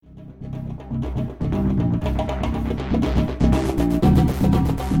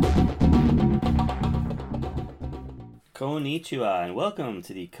Konnichiwa, and welcome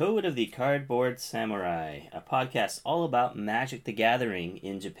to the Code of the Cardboard Samurai, a podcast all about Magic the Gathering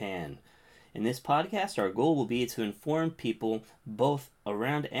in Japan. In this podcast, our goal will be to inform people both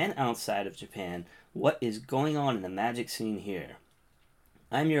around and outside of Japan what is going on in the Magic scene here.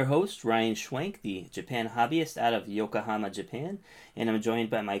 I'm your host, Ryan Schwenk, the Japan hobbyist out of Yokohama, Japan, and I'm joined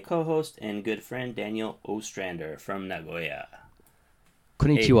by my co-host and good friend, Daniel Ostrander from Nagoya.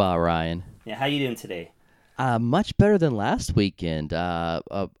 Konnichiwa, hey. Ryan. Yeah, how you doing today? Much better than last weekend.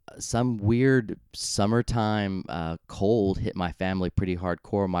 Some weird summertime cold hit my family pretty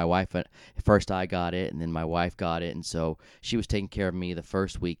hardcore. My wife, first I got it, and then my wife got it, and so she was taking care of me the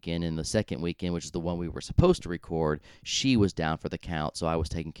first weekend, and the second weekend, which is the one we were supposed to record, she was down for the count, so I was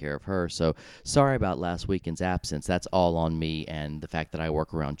taking care of her. So sorry about last weekend's absence. That's all on me and the fact that I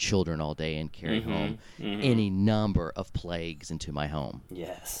work around children all day and carry home any number of plagues into my home.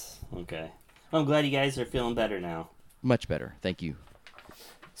 Yes. Okay. I'm glad you guys are feeling better now. Much better. Thank you.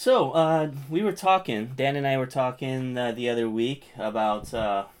 So, we were talking, Dan and I were talking the other week about,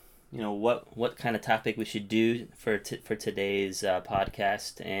 what kind of topic we should do for today's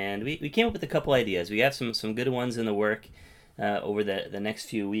podcast. And we came up with a couple ideas. We have some good ones in the work over the next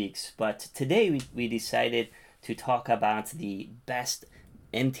few weeks. But today we decided to talk about the best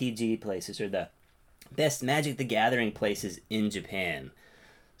MTG places or the best Magic the Gathering places in Japan.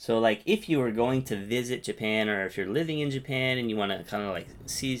 So, like, if you were going to visit Japan or if you're living in Japan and you want to kind of, like,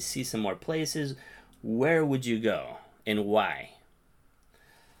 see some more places, where would you go and why?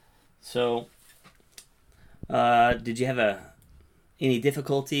 So, did you have any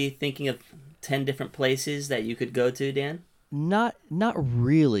difficulty thinking of 10 different places that you could go to, Dan? Not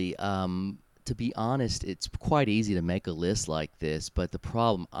really. To be honest, it's quite easy to make a list like this, but the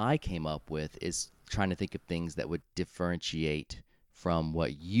problem I came up with is trying to think of things that would differentiate from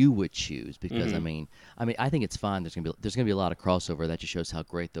what you would choose, because I mean, I think it's fine. There's gonna be a lot of crossover that just shows how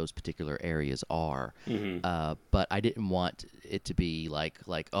great those particular areas are. But I didn't want it to be like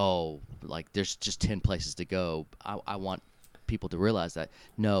there's just 10 places to go. I want people to realize that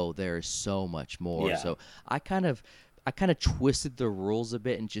no, there is so much more. Yeah. So I kind of twisted the rules a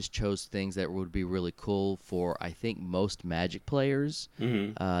bit and just chose things that would be really cool for, I think, most Magic players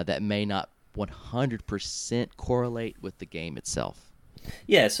that may not 100% correlate with the game itself.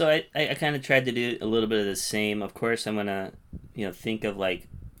 Yeah, so I kind of tried to do a little bit of the same. Of course, I'm gonna think of like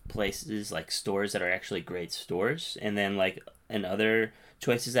places like stores that are actually great stores, and then like in other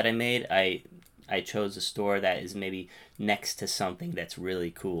choices that I made, I chose a store that is maybe next to something that's really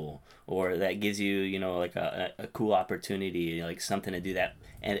cool, or that gives you like a cool opportunity, like something to do that,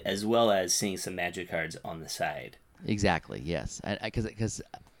 and as well as seeing some Magic cards on the side. Exactly. Yes, because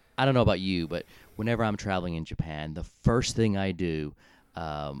I don't know about you, but whenever I'm traveling in Japan, the first thing I do,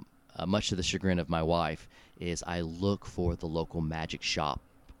 much to the chagrin of my wife, is I look for the local Magic shop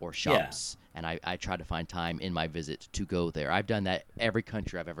or shops, and I try to find time in my visit to go there. I've done that every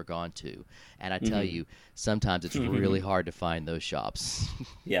country I've ever gone to, and I tell you, sometimes it's really hard to find those shops.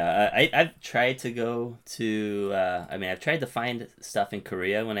 Yeah, I've tried to go to, I've tried to find stuff in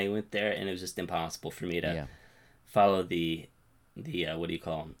Korea when I went there, and it was just impossible for me to follow the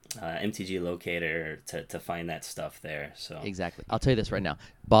MTG locator to find that stuff there. So exactly. I'll tell you this right now.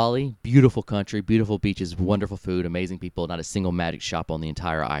 Bali, beautiful country, beautiful beaches, wonderful food, amazing people, not a single Magic shop on the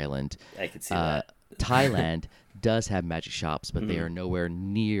entire island. I could see that. Thailand does have Magic shops, but they are nowhere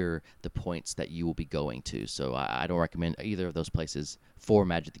near the points that you will be going to. So I don't recommend either of those places for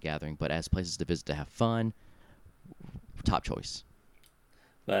Magic the Gathering, but as places to visit to have fun, top choice.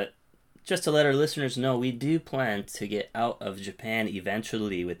 But just to let our listeners know, we do plan to get out of Japan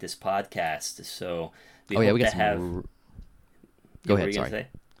eventually with this podcast. So we hope to have. Go ahead. Sorry.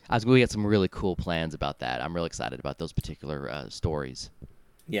 We got some really cool plans about that. I'm really excited about those particular stories.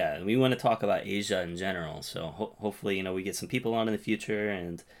 Yeah, we want to talk about Asia in general. So hopefully, we get some people on in the future,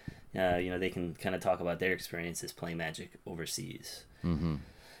 and they can kind of talk about their experiences playing Magic overseas. Mm-hmm.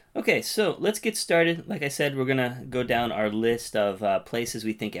 Okay, so let's get started. Like I said, we're going to go down our list of places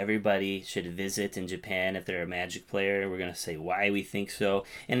we think everybody should visit in Japan if they're a Magic player. We're going to say why we think so.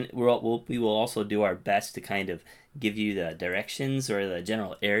 And we will also do our best to kind of give you the directions or the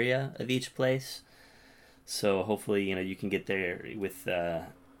general area of each place. So hopefully, you can get there with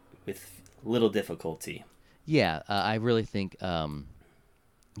little difficulty. Yeah, I really think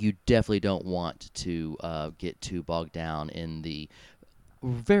you definitely don't want to get too bogged down in the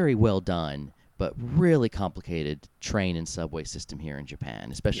very well done but really complicated train and subway system here in Japan,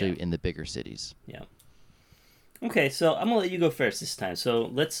 especially in the bigger cities. Yeah. Okay, so I'm gonna let you go first this time. So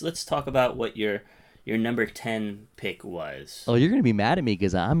let's talk about what your number 10 pick was. Oh, you're gonna be mad at me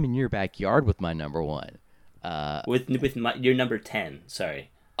because I'm in your backyard with my number one. With your number 10. Sorry,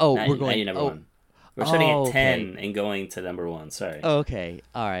 Oh, not we're not going. your number Oh, one. We're starting at oh, okay. 10 and going to number one. Sorry. Okay.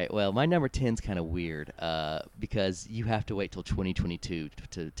 All right. Well, my number 10's kind of weird because you have to wait till 2022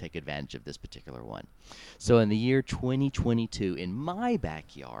 to take advantage of this particular one. So, in the year 2022, in my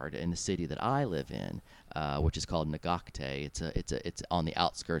backyard, in the city that I live in, which is called Nagakute, it's on the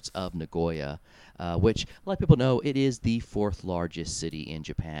outskirts of Nagoya, which a lot of people know it is the fourth largest city in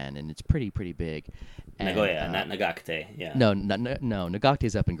Japan, and it's pretty big. And Nagoya, not Nagakute. Yeah. no, Nagakute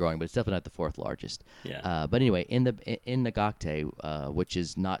is up and growing, but it's definitely not the fourth largest. Yeah. But anyway, in Nagakute, which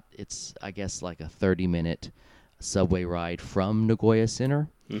is not, it's I guess like a 30-minute subway ride from Nagoya Center.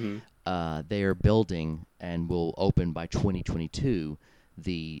 Mm-hmm. They are building and will open by 2022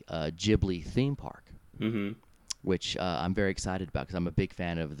 the Ghibli theme park, Mm-hmm. which I'm very excited about because I'm a big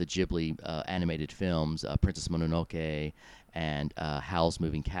fan of the Ghibli animated films, Princess Mononoke and Howl's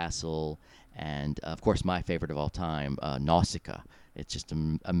Moving Castle, and of course my favorite of all time, Nausicaa. It's just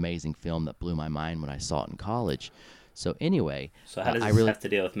an amazing film that blew my mind when I saw it in college. So anyway, So how does I this really have to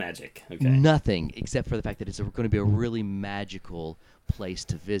deal with magic? Okay. nothing except for the fact that it's going to be a really magical place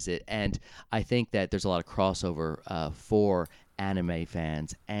to visit, and I think that there's a lot of crossover for anime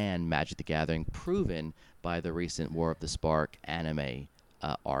fans and Magic the Gathering, proven by the recent War of the Spark anime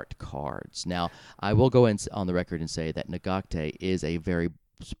art cards. Now, I will go in on the record and say that Nagakute is a very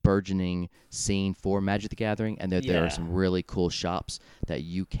burgeoning scene for Magic the Gathering, and that there are Yeah. some really cool shops that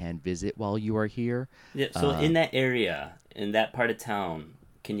you can visit while you are here. Yeah. So in that area, in that part of town,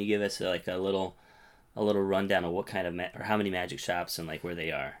 can you give us a little rundown of what kind of or how many magic shops and like where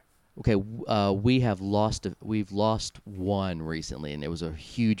they are? Okay, we've lost one recently, and it was a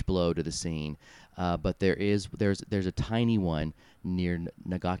huge blow to the scene. But there's a tiny one near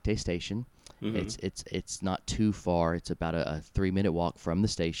Nagakute Station. Mm-hmm. It's not too far. It's about a 3-minute walk from the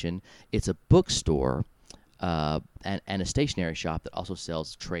station. It's a bookstore. And a stationery shop that also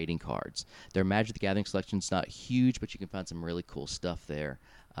sells trading cards. Their Magic the Gathering selection's not huge, but you can find some really cool stuff there.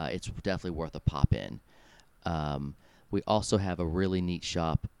 It's definitely worth a pop in. We also have a really neat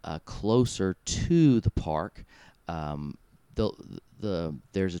shop closer to the park.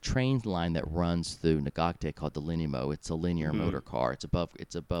 There's a train line that runs through Nagakute called the Linimo. It's a linear motor car. It's above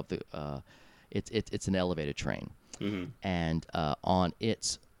the it's an elevated train, Mm-hmm. and on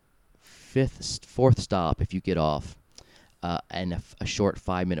its fourth stop, if you get off, and a short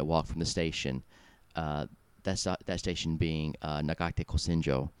 5-minute walk from the station, that station being Nagate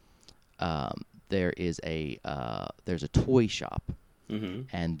Kosenjo, there's a toy shop, Mm-hmm.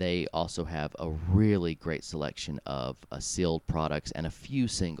 and they also have a really great selection of sealed products and a few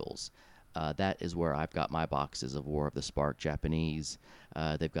singles. That is where I've got my boxes of War of the Spark Japanese.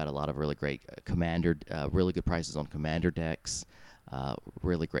 They've got a lot of really great really good prices on Commander decks.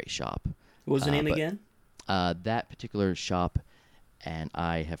 Really great shop. What was the name but again? That particular shop, and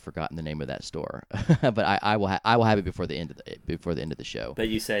I have forgotten the name of that store, but I will have it before the end of the show. But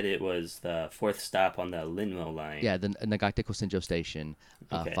you said it was the fourth stop on the Linmo line. Yeah, the Nagate Kosenjo Station,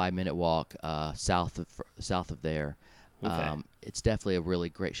 Okay. 5-minute walk south of there. Okay. It's definitely a really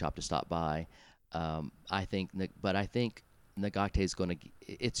great shop to stop by. I think Nagate is going to.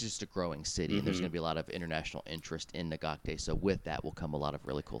 It's just a growing city, and there's Mm-hmm. going to be a lot of international interest in Nagate. So with that will come a lot of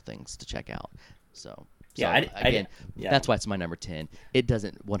really cool things to check out. So. Yeah, Again, yeah. that's why it's my number 10. It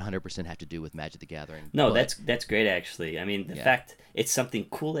doesn't 100% have to do with Magic the Gathering. No, but that's great actually. I mean, the Yeah. fact it's something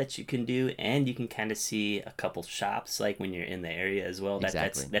cool that you can do, and you can kind of see a couple shops like when you're in the area as well.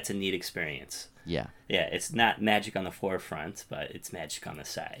 Exactly. That's a neat experience. Yeah. Yeah, it's not magic on the forefront, but it's magic on the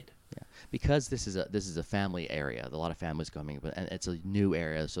side. Yeah, because this is a family area. A lot of families coming, and it's a new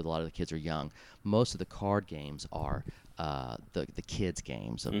area, so a lot of the kids are young. Most of the card games are the kids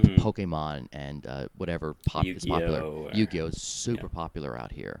games of Mhm. Pokemon and whatever is popular. Yu-Gi-Oh! Or- Yu-Gi-Oh is super popular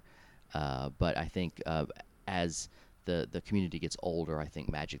out here, but I think as the community gets older, I think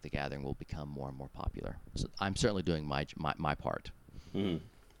Magic the Gathering will become more and more popular. So I'm certainly doing my part. Mhm.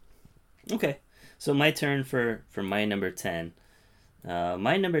 Okay, so my turn for my number 10.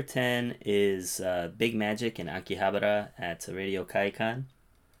 My number 10 is Big Magic in Akihabara at Radio Kaikan.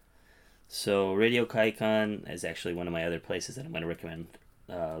 So Radio Kaikan is actually one of my other places that I'm going to recommend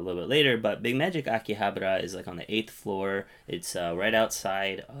a little bit later. But Big Magic Akihabara is like on the 8th floor. It's right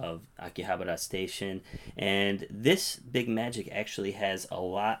outside of Akihabara Station. And this Big Magic actually has a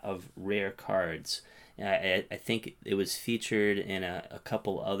lot of rare cards. I think it was featured in a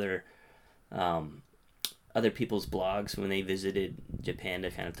couple other people's blogs when they visited Japan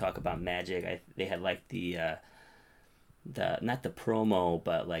to kind of talk about Magic. They had like the the not the promo,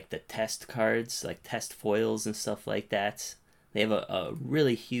 but like the test cards, like test foils and stuff like that. They have a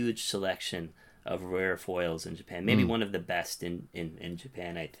really huge selection of rare foils in Japan. Maybe Mm. one of the best in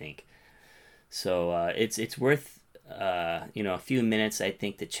Japan, I think. So it's worth a few minutes, I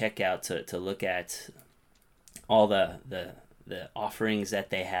think, to check out to look at all the offerings that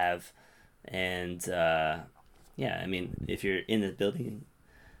they have, and yeah, I mean, if you're in the building,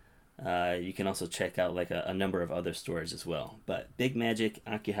 you can also check out like a number of other stores as well. But Big Magic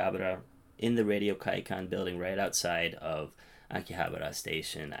Akihabara in the Radio Kaikan building right outside of Akihabara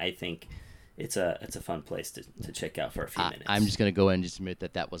Station. I think it's a fun place to check out for a few minutes. I'm just going to go in and just admit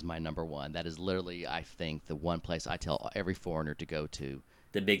that that was my number one. That is literally, I think, the one place I tell every foreigner to go to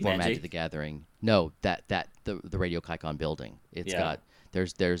The Big for Magic. The Gathering. No, the Radio Kaikon building. It's Yeah. got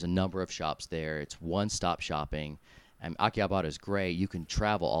there's a number of shops there. It's one-stop shopping. And Akihabara is great. You can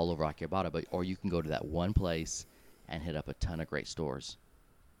travel all over Akihabara, or you can go to that one place and hit up a ton of great stores.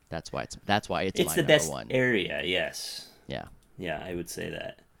 That's why it's It's my the number best one. area, yes. Yeah. Yeah, I would say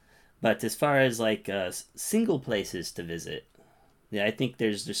that. But as far as like single places to visit, yeah, I think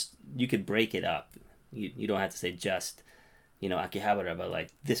there's just you could break it up. You don't have to say just Akihabara, but like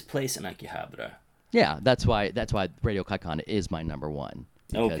this place in Akihabara. Yeah, that's why Radio Kaikon is my number one.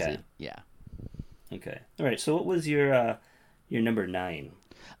 Okay. Yeah. Okay. All right. So what was your number 9?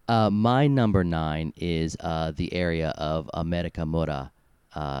 My number 9 is the area of Amerikamura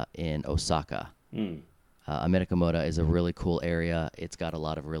in Osaka. Mm. Amerikamura is a really cool area. It's got a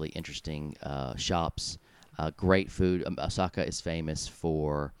lot of really interesting shops, great food. Osaka is famous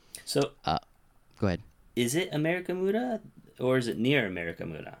for. So Go ahead. is it Amerikamura or is it near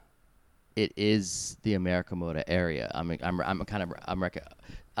Amerikamura? It is the Amerikamura area.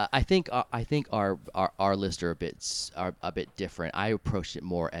 I think our lists are a bit different. I approached it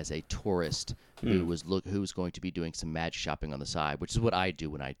more as a tourist who was going to be doing some magic shopping on the side, which is what I do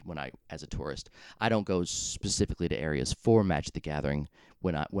when I as a tourist. I don't go specifically to areas for Magic the Gathering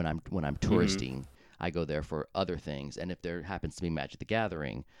when I'm touristing. I go there for other things, and if there happens to be Magic the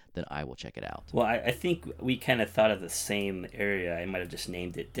Gathering, then I will check it out. Well, I think we kind of thought of the same area. I might have just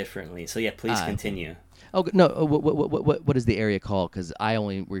named it differently. So yeah, please continue. Oh no! What is the area called? Because I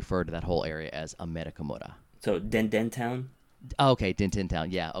only refer to that whole area as Amerikamura. So Den Town, Oh, okay, Dintin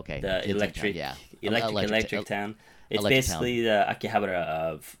Town. Yeah, okay. the Dintin electric, Town, electric town. It's electric basically the Akihabara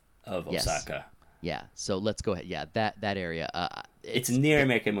of Yes. Osaka. Yeah. So let's go ahead. Yeah, that area. It's near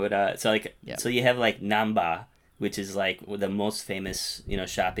Amerikamura. So like, Yeah. so you have like Namba, which is like the most famous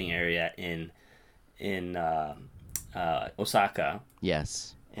shopping area in Osaka,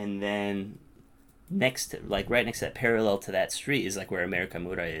 Yes. and then right next to that, parallel to that street, is like where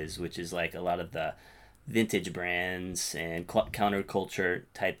Amerikamura is, which is like a lot of the vintage brands and counterculture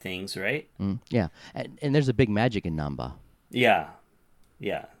type things, right? Yeah. And there's a big magic in Namba. Yeah,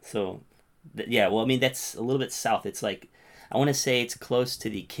 yeah. So, yeah. Well, I mean, that's a little bit south. It's like I want to say it's close to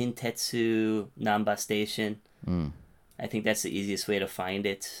the Kintetsu Namba station. I think that's the easiest way to find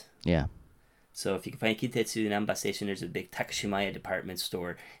it. Yeah. So if you can find Kintetsu Namba Station, there's a big Takashimaya department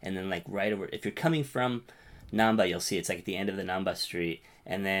store, and then like right over, if you're coming from Namba, you'll see it's like at the end of the Namba Street,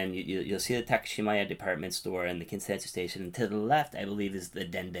 and then you'll see the Takashimaya department store and the Kintetsu Station, and to the left, I believe, is the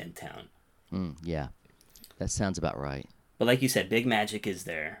Den Town. Yeah. That sounds about right. But like you said, Big Magic is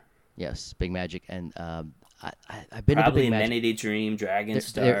there. Yes, big magic, and I've been to Probably Big Magic. Amenity Dream, Dragon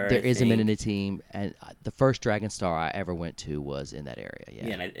Star. There I is a think. Amenity team, and the first Dragon Star I ever went to was in that area. Yeah.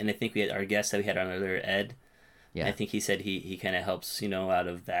 Yeah, and I think we had our guest that we had on earlier, Ed. Yeah. I think he said he kind of helps out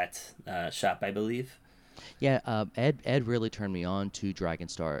of that shop, I believe. Yeah, Ed really turned me on to Dragon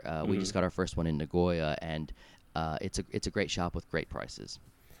Star. We just got our first one in Nagoya, and it's a great shop with great prices.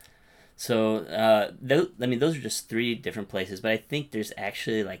 So, those are just 3 different places, but I think there's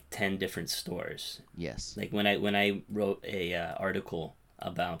actually like 10 different stores. Yes. Like when I wrote a article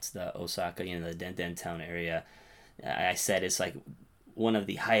about the Osaka, the Den Town area, I said it's like one of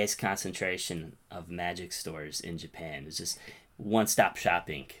the highest concentration of magic stores in Japan. It's just one-stop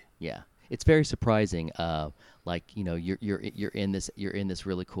shopping. Yeah, it's very surprising. You're in this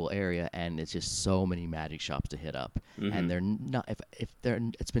really cool area, and it's just so many magic shops to hit up, and they're not. If they're,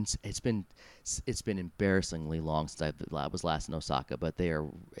 it's been embarrassingly long since I was last in Osaka, but they are.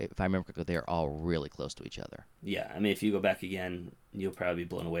 If I remember correctly, they are all really close to each other. Yeah, I mean, if you go back again, you'll probably be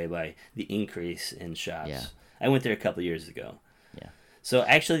blown away by the increase in shops. Yeah. I went there a couple years ago. Yeah. So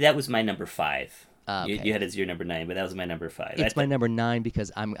actually, that was my number 5. You had it as your number 9, but that was my number 5. It's my number 9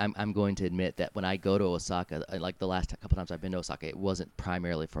 because I'm going to admit that when I go to Osaka, like the last couple times I've been to Osaka, it wasn't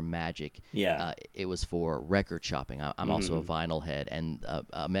primarily for Magic. Yeah. It was for record shopping. I'm also a vinyl head, and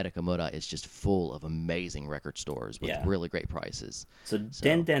Metakamura is just full of amazing record stores with really great prices. So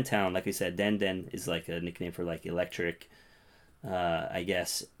Den Den Town, like we said, Den Den is like a nickname for like electric. I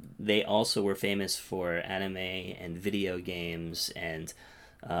guess they also were famous for anime and video games and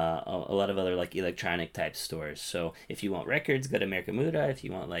a lot of other like electronic type stores. So if you want records, go to Merakamura. If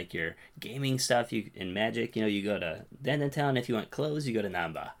you want like your gaming stuff, you in Magic, you go to Den Town. If you want clothes, you go to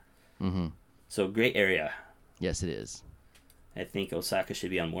Namba. Mm-hmm. So great area. Yes, it is. I think Osaka should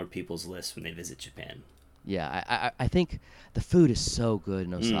be on more people's lists when they visit Japan. Yeah, I think the food is so good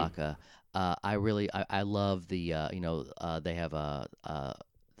in Osaka. I love the they have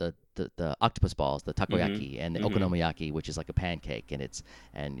the octopus balls, the takoyaki, and the okonomiyaki, which is like a pancake, and it's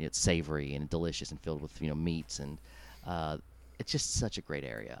savory and delicious and filled with meats, and it's just such a great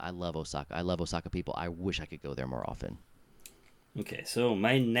area. I love Osaka. I love Osaka people. I wish I could go there more often. Okay, so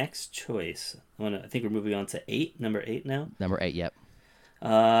my next choice, I think we're moving on to number 8 now. Number 8, yep.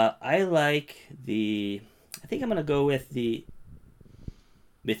 I think I'm gonna go with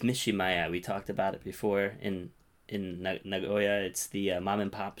Mishimaya. We talked about it before in Nagoya. It's the mom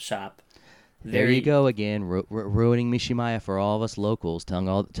and pop shop. There you go again, ruining Mishimaya for all of us locals, telling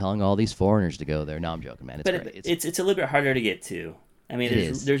all these foreigners to go there. No, I'm joking, man. It's great. It's a little bit harder to get to. I mean,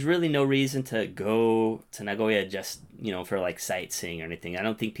 there's really no reason to go to Nagoya just for like sightseeing or anything. I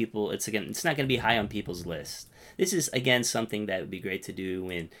don't think it's not going to be high on people's list. This is again something that would be great to do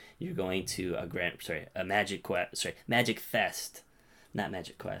when you're going to Magic Fest. Not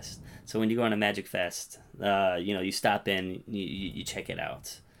Magic Quest. So when you go on a Magic Fest, you stop in, you check it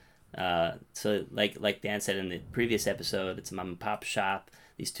out. So like Dan said in the previous episode, it's a mom and pop shop.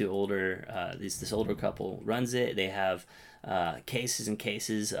 These two this older couple runs it. They have cases and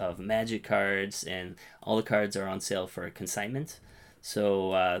cases of Magic cards, and all the cards are on sale for consignment.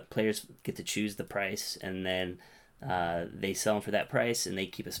 So players get to choose the price, and then they sell them for that price, and they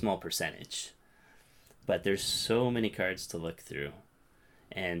keep a small percentage. But there's so many cards to look through.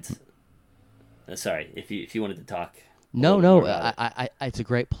 And sorry if you wanted to talk. No, it's a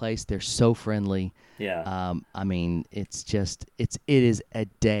great place. They're so friendly. Yeah. I mean, it is a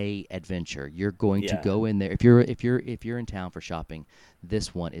day adventure. You're going to go in there if you're in town for shopping.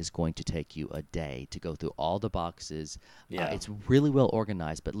 This one is going to take you a day to go through all the boxes. Yeah. It's really well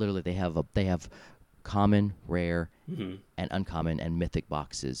organized, but literally they have common, rare, and uncommon and mythic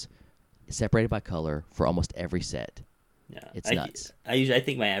boxes separated by color for almost every set. Yeah, it's nuts. I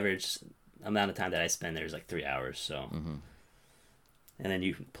think my average amount of time that I spend there is like 3 hours. So, and then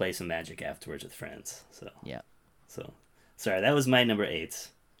you play some Magic afterwards with friends. So yeah. So, sorry, that was my number 8.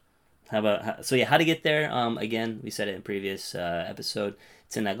 How to get there? Again, we said it in previous episode.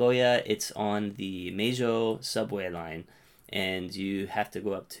 It's in Nagoya. It's on the Meijo subway line, and you have to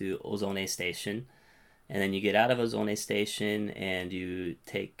go up to Ozone Station, and then you get out of Ozone Station and you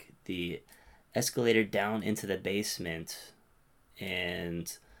take the escalator down into the basement,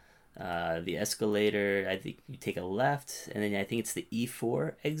 and the escalator, I think you take a left, and then I think it's the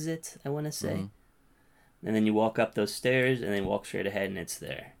E4 exit, I want to say. And then you walk up those stairs and then walk straight ahead, and it's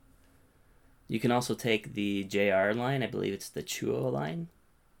there. You can also take the JR line. I believe it's the Chuo line.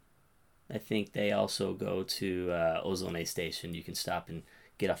 I think they also go to Ozone Station. You can stop and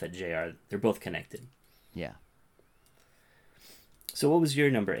get off at JR. They're both connected. Yeah. So what was your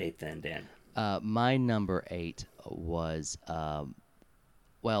number 8 then, Dan? My number 8 was,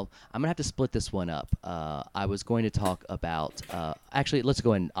 well, I'm going to have to split this one up. I was going to talk about, actually, let's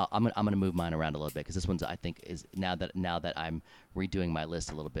go in. I'm going to move mine around a little bit because this one's, I think, is now that I'm redoing my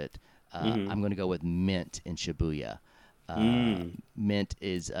list a little bit, I'm going to go with Mint in Shibuya. Mint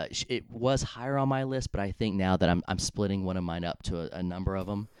is, it was higher on my list, but I think now that I'm splitting one of mine up to a number of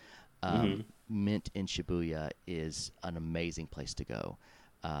them, Mint in Shibuya is an amazing place to go.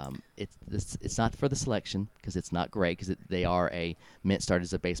 It's not for the selection because it's not great because they are Mint started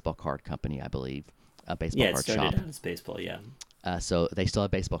as a baseball card company, I believe, a baseball card shop. Yeah, it started out as baseball, yeah. So they still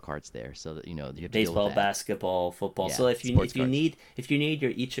have baseball cards there, so that you have to baseball, deal with that. basketball, football. Yeah, so if you cards. need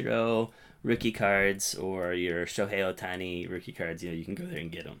your Ichiro rookie cards or your Shohei Ohtani rookie cards, you can go there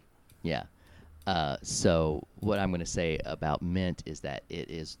and get them. Yeah. So what I'm going to say about Mint is that it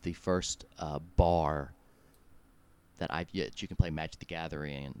is the first bar that you can play Magic the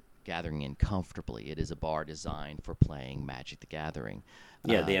Gathering in comfortably. It is a bar designed for playing Magic the Gathering.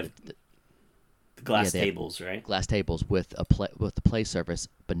 Yeah, they have. glass they have tables, right? glass tables with with the play surface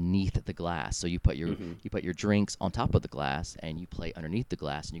beneath the glass. So you put your drinks on top of the glass, and you play underneath the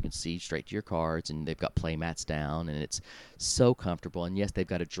glass, and you can see straight to your cards. And they've got play mats down, and it's so comfortable. And yes, they've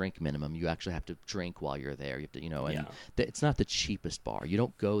got a drink minimum. You actually have to drink while you're there. You have to, and Yeah. it's not the cheapest bar. You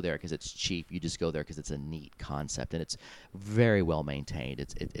don't go there because it's cheap. You just go there because it's a neat concept, and it's very well maintained.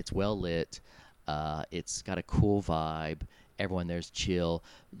 It's well lit. It's got a cool vibe. Everyone there's chill.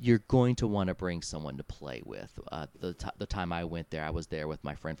 You're going to want to bring someone to play with. The time I went there, I was there with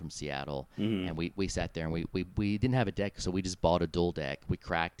my friend from Seattle, and we sat there, and we didn't have a deck, so we just bought a dual deck. We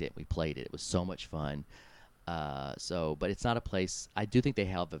cracked it. We played it. It was so much fun. But it's not a place. I do think they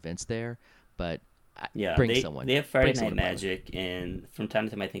have events there, but Yeah, bring someone. they have Friday Bring Night someone to play with. Magic, and from time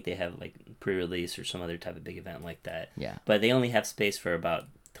to time I think they have like pre-release or some other type of big event like that. Yeah. But they only have space for about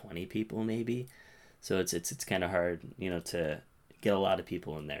 20 people maybe, so it's kind of hard, to get a lot of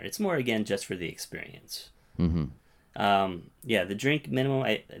people in there. It's more again just for the experience. Mm-hmm. Yeah, the drink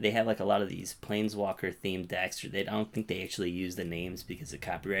minimum. They have like a lot of these Planeswalker themed decks. I don't think they actually use the names because of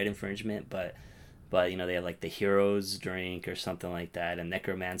copyright infringement, but they have like the Heroes drink or something like that, and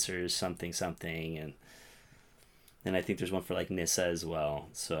Necromancers something something, and I think there's one for like Nissa as well.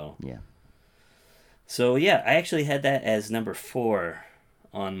 Yeah. So yeah, I actually had that as number 4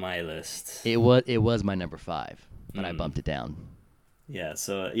 on my list. It was my number 5, but I bumped it down. Yeah,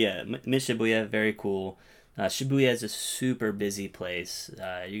 so yeah, Miss Shibuya, very cool. Shibuya is a super busy place.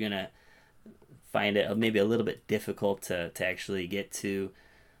 You're gonna find it maybe a little bit difficult to actually get to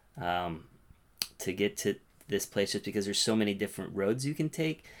this place just because there's so many different roads you can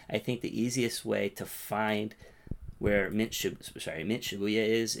take. I think the easiest way to find where Mint Shibuya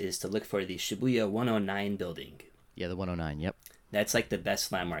is to look for the Shibuya 109 building. Yeah, the 109. Yep. That's like the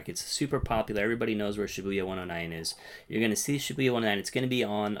best landmark. It's super popular. Everybody knows where Shibuya 109 is. You're going to see Shibuya 109. It's going to be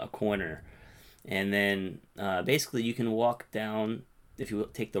on a corner. And then basically you can walk down. If you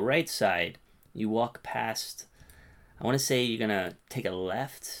take the right side, you walk past. I want to say you're going to take a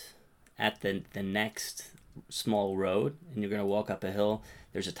left at the next small road, and you're going to walk up a hill.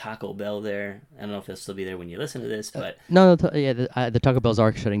 There's a Taco Bell there. I don't know if it'll still be there when you listen to this, but No, the Taco Bells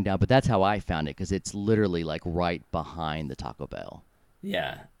are shutting down, but that's how I found it because it's literally like right behind the Taco Bell.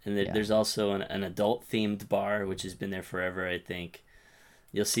 yeah. And Yeah. there's also an adult themed bar, which has been there forever, I think.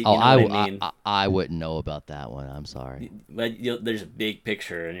 You'll see. Oh, You know what I mean? I wouldn't know about that one. I'm sorry. But there's a big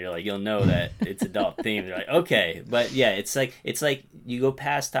picture, and you'll know that it's adult themed. You're like, okay, but yeah, it's like you go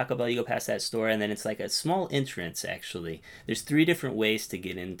past Taco Bell, you go past that store, and then it's like a small entrance. Actually, there's 3 different ways to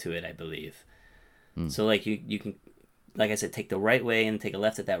get into it, I believe. So like you can, like I said, take the right way and take a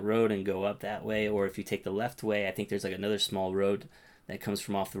left at that road and go up that way, or if you take the left way, I think there's like another small road that comes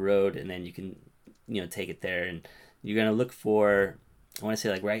from off the road, and then you can take it there, and you're gonna look for. I want to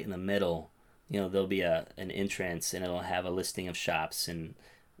say like right in the middle, there'll be an entrance, and it'll have a listing of shops, and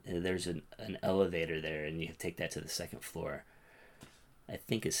there's an elevator there, and you take that to the second floor. I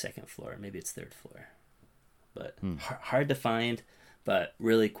think it's second floor, maybe it's third floor, but hard to find, but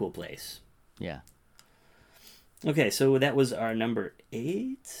really cool place. Yeah. Okay, so that was our number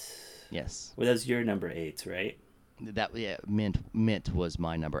 8. Yes. Well, that was your number 8, right? Mint was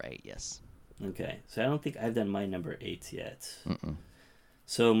my number 8. Yes. Okay, so I don't think I've done my number 8 yet. Mm-mm.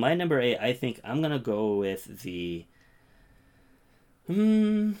 So my number 8, I think I'm gonna go with the.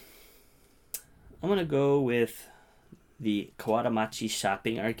 I'm gonna go with the Kawaramachi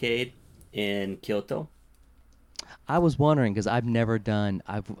Shopping Arcade in Kyoto. I was wondering because I've never done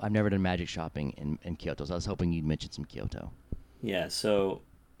magic shopping in Kyoto, so I was hoping you'd mention some Kyoto. Yeah, so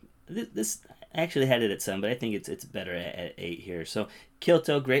this I actually had it at 7, but I think it's better at 8 here. So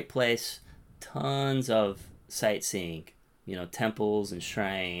Kyoto, great place, tons of sightseeing, temples and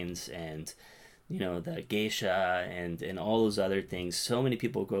shrines, and the geisha and all those other things. So many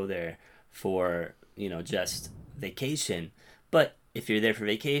people go there for just vacation, but if you're there for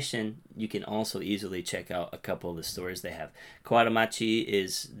vacation, you can also easily check out a couple of the stores they have. Kawaramachi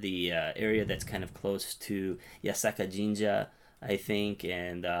is the area that's kind of close to Yasaka Jinja, I think,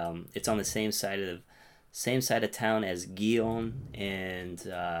 and it's on the same side of town as Gion and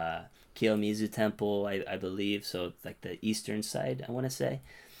Kiyomizu Temple, I believe. So it's like the eastern side, I want to say.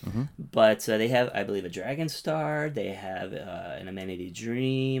 Mm-hmm. But they have, I believe, a Dragon Star. They have an Amenity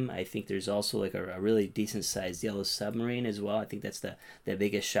Dream. I think there's also like a really decent sized Yellow Submarine as well. I think that's the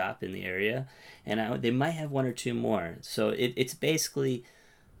biggest shop in the area, and they might have 1 or 2 more. So it's basically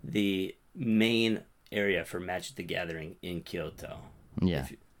the main area for Magic the Gathering in Kyoto. Yeah.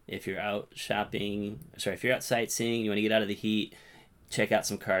 If you're out if you're out sightseeing, you want to get out of the heat, check out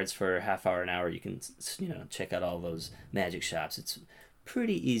some cards for a half hour, an hour. You can check out all those Magic shops. It's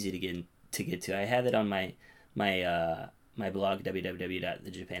pretty easy to to get to. I have it on my blog,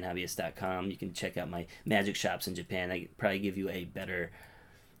 www.thejapanhobbyist.com. You can check out my magic shops in Japan. I could probably give you a better,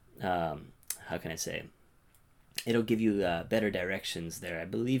 how can I say? It'll give you better directions there. I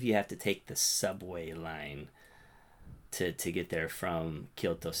believe you have to take the subway line to get there from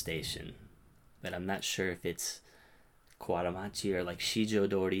Kyoto Station, but I'm not sure if it's Kawamachi or like Shijo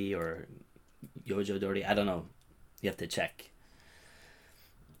Dori or Yojo Dori. I don't know. You have to check.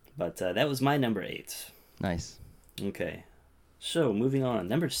 But that was my number 8. Nice. Okay. So, moving on.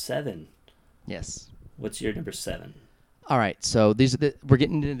 Number 7. Yes. What's your number 7? All right, so we're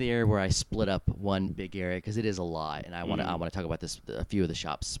getting into the area where I split up one big area because it is a lot, and I want to talk about a few of the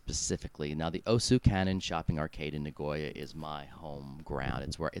shops specifically. Now, the Osu Cannon Shopping Arcade in Nagoya is my home ground.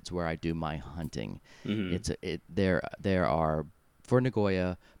 It's where I do my hunting. There are, for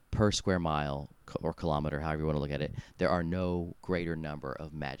Nagoya, per square mile or kilometer, however you want to look at it, there are no greater number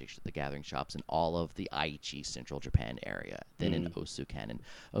of Magic the Gathering shops in all of the Aichi Central Japan area than in Osu Cannon.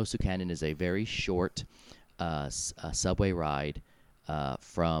 Osu Cannon is a very short subway ride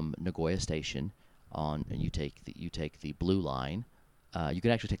from Nagoya Station and you take the blue line. You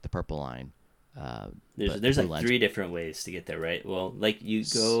can actually take the purple line. There's like 3 different ways to get there, right? Well, like you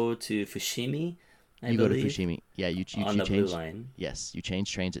go to Fushimi. I believe, go to Fushimi. Yeah, you on the change, blue line. Yes, you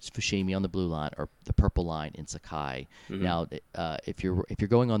change trains at Fushimi on the blue line or the purple line in Sakai. Now, if you're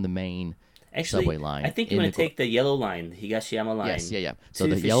going on the main subway line, I think you want to take the yellow line, the Higashiyama line. Yes, yeah. So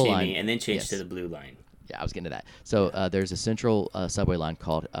to the Fushimi, yellow line, and then change to the blue line. Yeah, I was getting to that. So there's a central subway line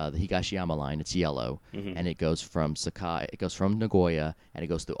called the Higashiyama line. It's yellow, and it goes from Sakai. It goes from Nagoya, and it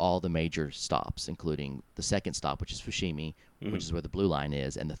goes through all the major stops, including the second stop, which is Fushimi, which is where the blue line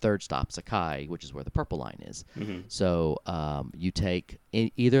is, and the third stop, Sakai, which is where the purple line is. So you take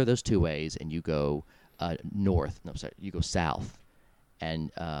either of those 2 ways, and you go north. No, sorry, you go south.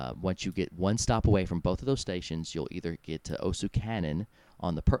 And once you get one stop away from both of those stations, you'll either get to Osu Cannon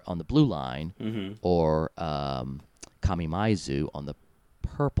on the blue line, or Kamimaizu on the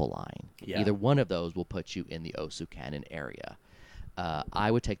purple line. Yeah. Either one of those will put you in the Osu Cannon area. I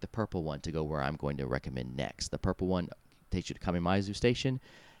would take the purple one to go where I'm going to recommend next. The purple one takes you to Kamimaizu Station.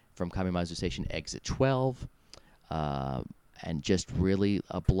 From Kamimaizu Station, exit 12. And just really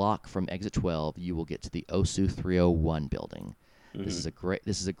a block from exit 12, you will get to the Osu 301 building. This is a great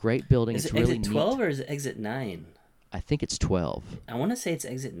building. Is it's it really exit 12 or is it exit 9? I think it's 12. I want to say it's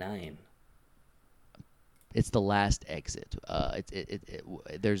exit 9. It's the last exit.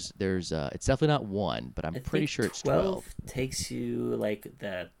 It's definitely not 1, but I'm pretty sure it's 12. Takes you like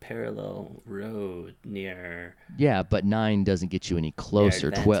the parallel road near. Yeah, but 9 doesn't get you any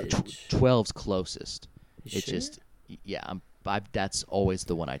closer. 12's closest. You it's sure? just that's always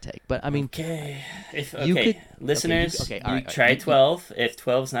the one I take. But I mean, listeners, all right, try 12. If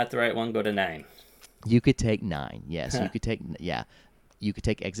 12's not the right one, go to 9. You could take 9. Yes, you could take You could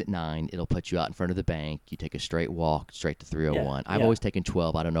take exit 9. It'll put you out in front of the bank. You take a straight walk straight to 301. I've always taken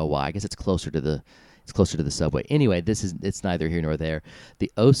 12. I don't know why. I guess it's closer to the subway. Anyway, it's neither here nor there.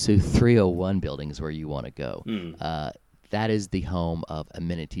 The Osu 301 building is where you want to go. That is the home of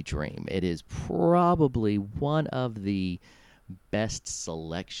Amenity Dream. It is probably one of the best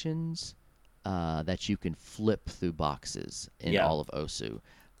selections that you can flip through boxes in all of Osu.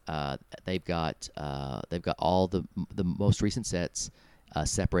 They've got all the most recent sets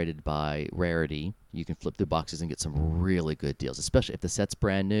separated by rarity. You can flip through boxes and get some really good deals, especially if the set's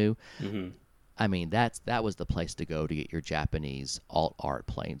brand new. I mean, that was the place to go to get your Japanese alt art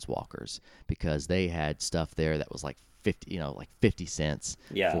planeswalkers, because they had stuff there that was like 50 cents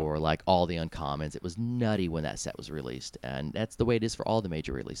for like all the uncommons. It was nutty when that set was released, and that's the way it is for all the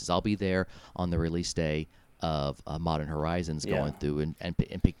major releases. I'll be there on the release day of Modern Horizons, going through and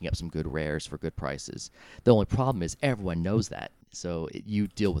picking up some good rares for good prices. The only problem is everyone knows that, so you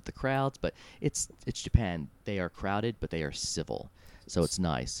deal with the crowds, but it's Japan. They are crowded, but they are civil, so it's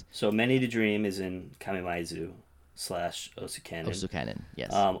nice. So Amenity Dream is in Kamimaizu / Osu Cannon. Osu Cannon,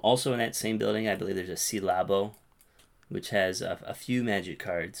 yes. Also in that same building, I believe there's a C Labo, which has a few Magic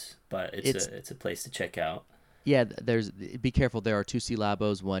cards, but it's a place to check out. Yeah, be careful. There are 2 C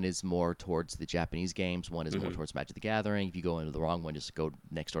Labos. One is more towards the Japanese games. One is more towards Magic the Gathering. If you go into the wrong one, just go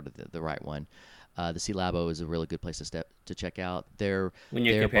next door to the right one. The C Labo is a really good place to check out. When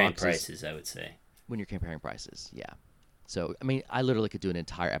you're comparing prices, I would say. When you're comparing prices, yeah. So, I mean, I literally could do an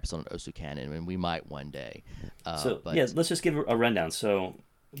entire episode on Osu Cannon, and we might one day. Let's just give a rundown. So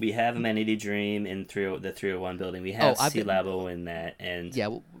we have Amenity Dream in the 301 building. We have C Labo in that, and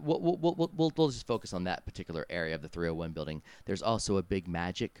we'll just focus on that particular area of the 301 building. There's also a Big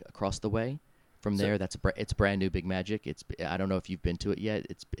Magic across the way from there. It's brand new Big Magic. I don't know if you've been to it yet.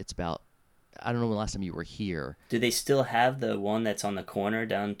 It's about I don't know when the last time you were here. Do they still have the one that's on the corner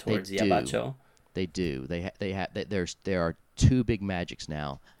down They towards do. Yabacho? They do. There are two Big Magics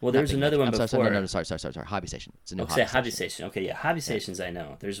now. Well, Not there's Big another Magic. one I'm sorry, before. no, sorry. Hobby Station. It's a new Okay, Hobby Hobby Station. Station. Okay, yeah, Hobby Yeah, Stations I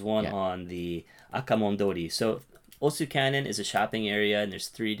know. There's one yeah. on the Akamondori. So Osu Cannon is a shopping area, and there's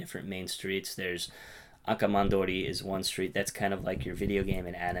three different main streets. There's Akamondori is one street that's kind of like your video game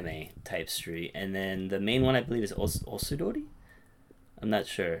and anime type street, and then the main one I believe is Osudori. I'm not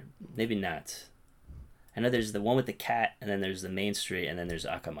sure. Maybe not. I know there's the one with the cat, and then there's the main street, and then there's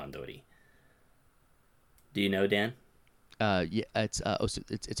Akamondori. Do you know, Dan? Yeah, it's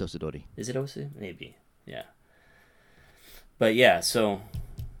Osudori. Is it Osu? Maybe. Yeah. But yeah, so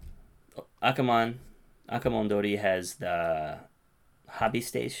Akamondori has the hobby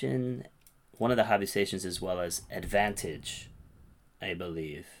station, one of the hobby stations, as well as Advantage, I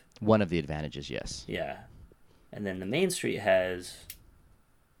believe. One of the advantages, yes. Yeah. And then the main street has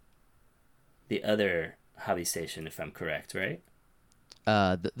the other hobby station, if I'm correct, right?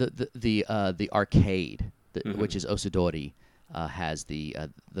 The arcade, Mhm. which is Osudori, has the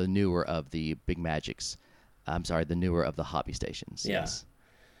newer of the Big Magics. I'm sorry, the newer of the hobby stations. Yeah. Yes.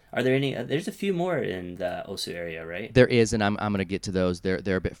 Are there any? There's a few more in the Osu area, right? There is, and I'm going to get to those.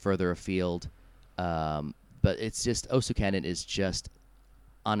 They're a bit further afield, but it's just Osu Cannon is just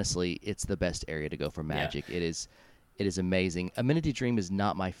honestly, it's the best area to go for Magic. Yeah. It is amazing. Amenity Dream is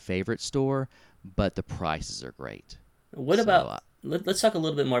not my favorite store, but the prices are great. What So, about? Let's talk a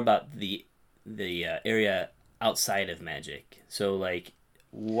little bit more about the area outside of Magic. So, like,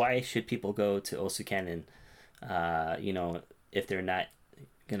 why should people go to Osu Cannon? If they're not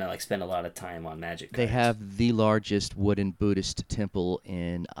gonna like spend a lot of time on Magic They cards. have the largest wooden Buddhist temple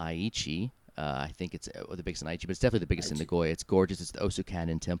in Aichi. I think it's the biggest in Aichi, but it's definitely the biggest in Aichi. Nagoya. It's gorgeous. It's the Osu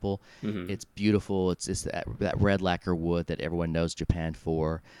Cannon Temple. Mhm. It's beautiful. It's that red lacquer wood that everyone knows Japan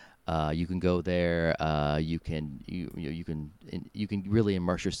for. You can go there. You can really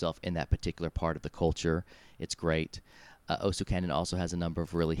immerse yourself in that particular part of the culture. It's great. Osu Cannon also has a number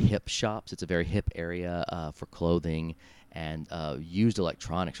of really hip shops. It's a very hip area for clothing, and used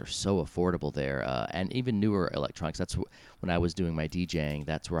electronics are so affordable there, and even newer electronics. That's when I was doing my DJing.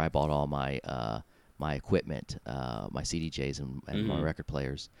 That's where I bought all my my equipment, my CDJs and my record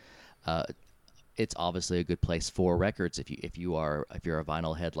players. It's obviously a good place for records. If you're a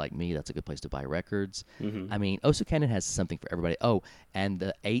vinyl head like me, that's a good place to buy records. I mean, Osu Cannon has something for everybody. Oh, and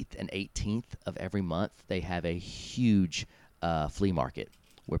the 8th and 18th of every month, they have a huge flea market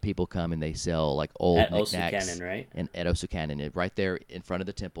where people come and they sell like old At Osu knickknacks. Cannon, right? At Osu Cannon, right there in front of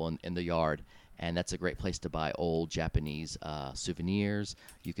the temple in the yard. And that's a great place to buy old Japanese souvenirs.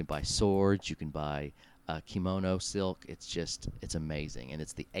 You can buy swords. You can buy kimono silk. It's amazing, and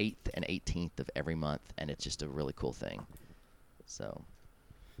it's the 8th and 18th of every month, and it's just a really cool thing. So,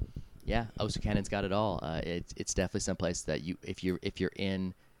 yeah, Osu Cannon's got it all. It's definitely someplace that if you're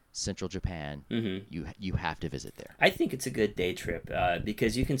in Central Japan, you have to visit there. I think it's a good day trip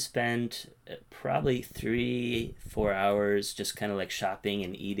because you can spend probably 3-4 hours just kind of like shopping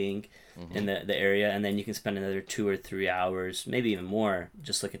and eating in the area, and then you can spend another 2 or 3 hours, maybe even more,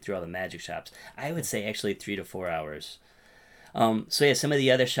 just looking through all the Magic shops. I would say actually 3 to 4 hours. So yeah, some of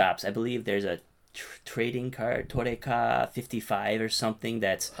the other shops, I believe there's a trading card, Toreka 55 or something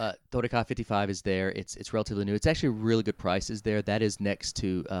that's Toreka 55 is there. It's relatively new. It's actually really good prices there. That is next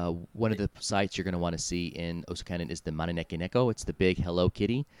to one of the sites you're going to want to see in Osu Cannon is the Maneneki Neko. It's the big Hello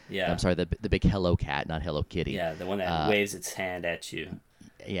Kitty. Yeah. I'm sorry, the big Hello Cat, not Hello Kitty. yeah, the one that waves its hand at you.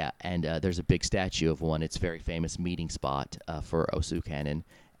 Yeah, and there's a big statue of one. It's a very famous meeting spot for Osu Cannon.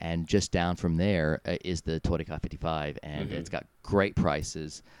 And just down from there is the Toreka 55, and it's got great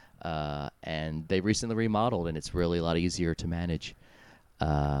prices. And they recently remodeled, and it's really a lot easier to manage.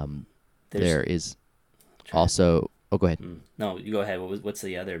 There is also... Oh, go ahead. No, you go ahead. What's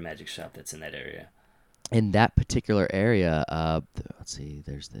the other Magic shop that's in that area? In that particular area, let's see,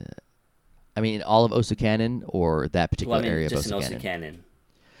 there's the... I mean, all of Osu Cannon or that particular area of just Osu in Cannon? Osu Cannon.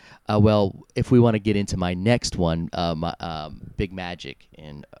 Well, if we want to get into my next one, Big Magic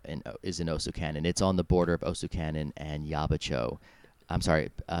is in Osu Cannon. It's on the border of Osu Cannon and Yabacho. I'm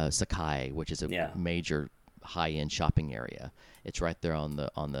sorry, Sakai, which is a major high-end shopping area. It's right there on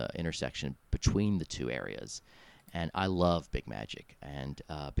the intersection between the two areas, and I love Big Magic. And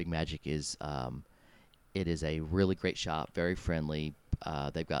Big Magic is it is a really great shop, very friendly.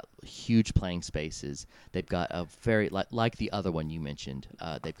 They've got huge playing spaces. They've got a very like the other one you mentioned.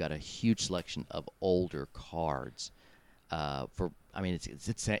 They've got a huge selection of older cards.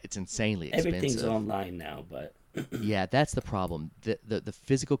 It's insanely expensive. Everything's online now, but Yeah, that's the problem. The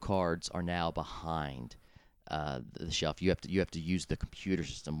physical cards are now behind the shelf. You have to use the computer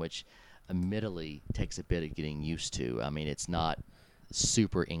system, which admittedly takes a bit of getting used to. I mean, it's not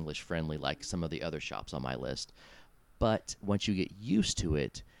super English friendly like some of the other shops on my list. But once you get used to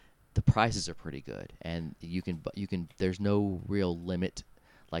it, the prices are pretty good, and you can. There's no real limit.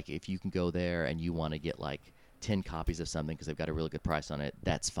 Like if you can go there and you want to get like 10 copies of something because they've got a really good price on it,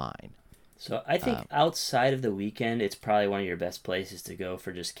 that's fine. So I think outside of the weekend, it's probably one of your best places to go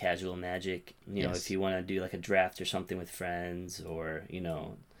for just casual Magic. You know, Yes. if you want to do like a draft or something with friends, or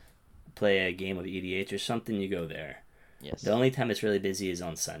play a game of EDH or something, you go there. Yes. The only time it's really busy is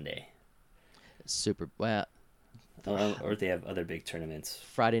on Sunday, Super. Well, or if they have other big tournaments.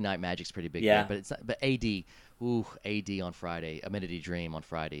 Friday Night Magic's pretty big. Yeah. There, but it's not, but AD on Friday, Amenity Dream on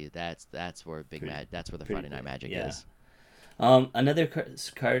Friday. That's where that's where the Friday Night Magic is. Another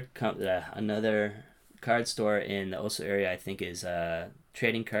another card store in the Osu area, I think, is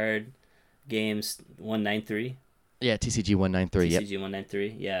Trading Card Games 193. Yeah, TCG 193. Yep. TCG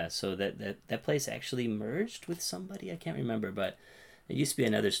 193. Yeah, so that place actually merged with somebody. I can't remember, but it used to be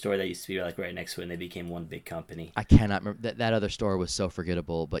another store that used to be like right next to it, and they became one big company. I cannot remember that other store was so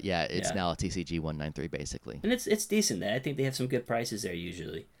forgettable, but yeah, it's Yeah. now a TCG 193 basically. And it's decent. I think they have some good prices there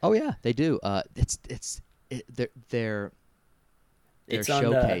usually. Oh yeah, they do. Their It's on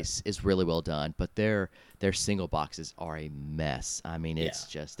showcase is really well done, but their single boxes are a mess. I mean, it's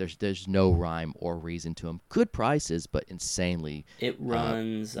just there's no rhyme or reason to them. Good prices, but insanely. It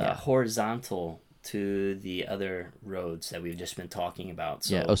runs horizontal to the other roads that we've just been talking about.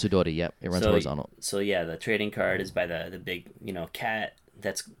 So, Yeah, Osudori. Yep, it runs horizontal. So yeah, the trading card is by the big cat.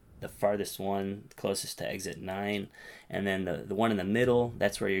 That's the farthest one, closest to exit 9, and then the one in the middle.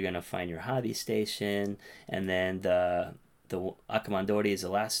 That's where you're gonna find your hobby station, and then the Akamandori is the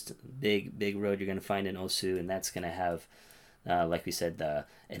last big road you're gonna find in Osu, and that's gonna have, like we said, the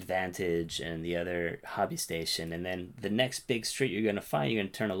Advantage and the other hobby station, and then the next big street you're gonna find, you're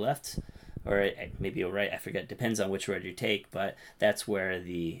gonna turn a left, or maybe a right. I forget. Depends on which road you take, but that's where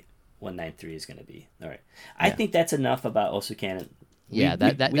the 193 is gonna be. All right, I think that's enough about Osu Cannon. Yeah,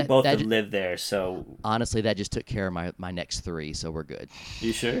 we both live there, so honestly, that just took care of my next 3, so we're good.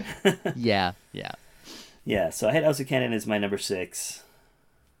 You sure? Yeah. Yeah, so I had Osu Cannon as my number 6.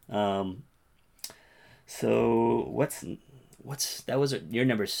 So what's that was your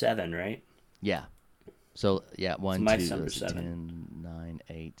number 7, right? Yeah. So yeah, 1, my 2, number 10, 7. 9,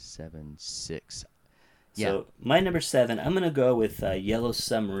 8, 7, 6. So my number 7, I'm gonna go with Yellow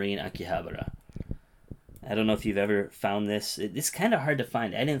Submarine Akihabara. I don't know if you've ever found this. It's kind of hard to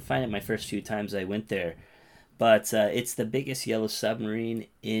find. I didn't find it my first few times I went there, but it's the biggest yellow submarine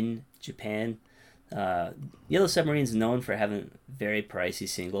in Japan. Yellow Submarine is known for having very pricey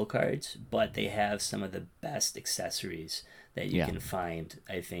single cards, but they have some of the best accessories that you can find,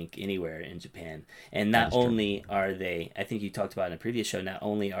 I think, anywhere in Japan. And not only are they, I think you talked about in a previous show, not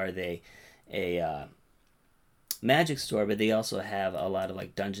only are they a Magic store, but they also have a lot of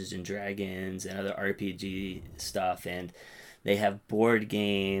like Dungeons and Dragons and other RPG stuff, and they have board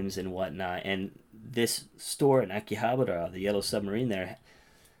games and whatnot. And this store in Akihabara, the Yellow Submarine there,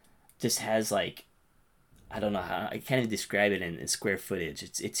 just has like, I don't know how, I can't even describe it in square footage.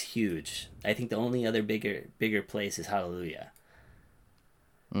 It's huge. I think the only other bigger place is Hallelujah.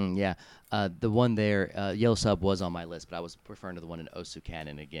 Yeah. The one there, Yellow Sub was on my list, but I was referring to the one in Osu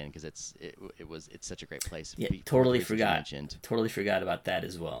Cannon again because it's such a great place. Yeah, totally forgot about that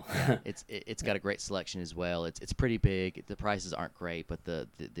as well. Yeah, it's got a great selection as well. It's pretty big. The prices aren't great, but the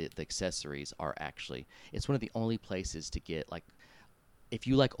accessories are actually. It's one of the only places to get like, if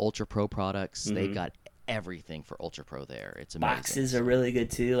you like Ultra Pro products, they've got everything for Ultra Pro there. It's amazing. Boxes are really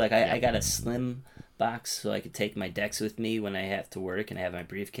good too. Like I got a slim box so I could take my decks with me when I have to work and I have my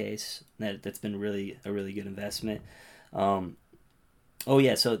briefcase. That's been a really good investment. Oh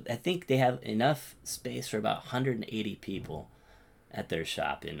yeah, so I think they have enough space for about 180 people at their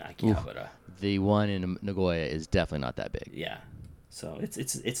shop in Akihabara. The one in Nagoya is definitely not that big. Yeah, so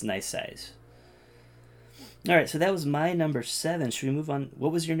it's nice size. All right, so that was my number 7. Should we move on?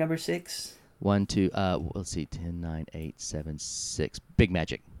 What was your number 6? 1, 2, let's see, 10, 9, 8, 7, 6. Big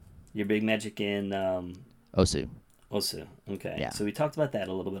Magic. Your Big Magic in Osu. Okay. Yeah. So we talked about that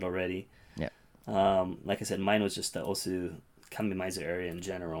a little bit already. Yeah. Like I said, mine was just the Osu Kamimaiza area in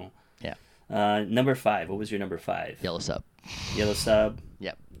general. Yeah. Number 5. What was your number 5? Yellow Sub. Yellow Sub.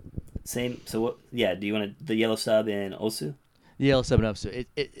 Yep. Same. So what? Yeah. Do you want the Yellow Sub in Osu? The Yellow Sub in Osu.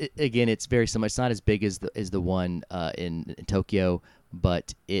 It again, it's very similar. It's not as big as the one in Tokyo,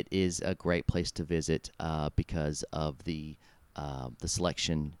 but it is a great place to visit because of the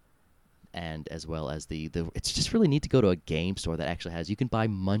selection, and as well as the it's just really neat to go to a game store that actually has. You can buy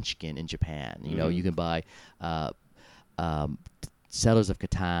Munchkin in Japan. You know, you can buy Settlers of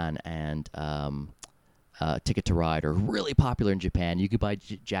Catan and Ticket to Ride are really popular in Japan. You can buy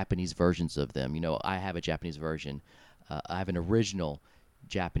Japanese versions of them. I have a Japanese version. I have an original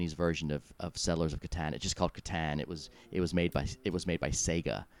Japanese version of Settlers of Catan. It's just called Catan. It was made by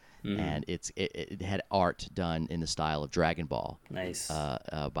Sega, and it had art done in the style of Dragon Ball. Nice.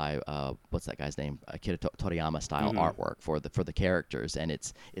 By what's that guy's name? Akira Toriyama style artwork for the characters, and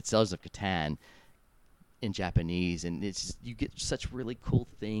it's Settlers of Catan in Japanese, and you get such really cool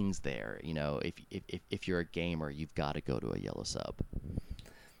things there. If you're a gamer, you've got to go to a Yellow Sub.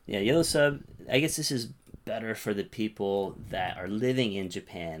 Yeah, Yellow Sub. I guess this is better for the people that are living in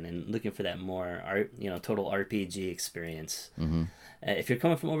Japan and looking for that more total RPG experience. Mm-hmm. If you're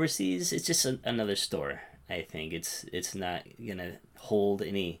coming from overseas, it's just another store. I think it's not gonna hold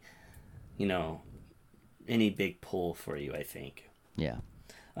any big pull for you, I think. Yeah.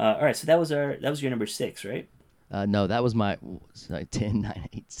 All right, so that was your number 6, right? No, that was my 10, 9,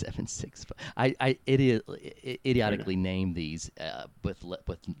 8, 7, 6. I idiotically named these with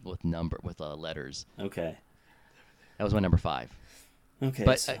letters. Okay. That was my number 5. Okay.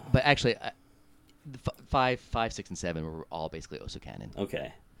 But actually, 5, 6, and 7 were all basically Osokanen.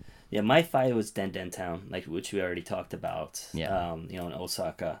 Okay. Yeah, my 5 was Den Town, which we already talked about. Yeah. In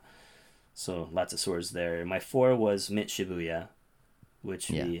Osaka. So lots of stores there. My 4 was Mint Shibuya,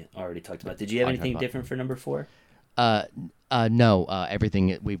 which we already talked about. Did you have anything different for number 4? No.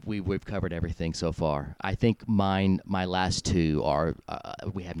 Everything we've covered everything so far. I think my last 2 are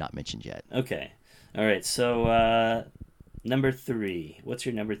we have not mentioned yet. Okay. All right. So number 3. What's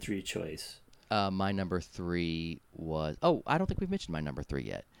your number 3 choice? My number 3 was. Oh, I don't think we've mentioned my number 3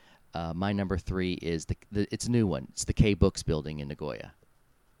 yet. My number 3 is it's a new one. It's the K Books building in Nagoya.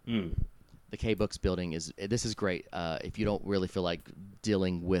 The K Books building is great. If you don't really feel like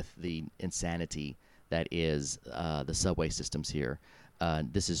dealing with the insanity that is the subway systems here,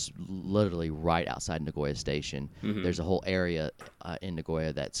 this is literally right outside Nagoya Station. Mm-hmm. There's a whole area in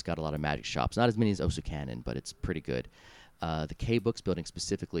Nagoya that's got a lot of magic shops. Not as many as Osokanen, but it's pretty good. The K Books building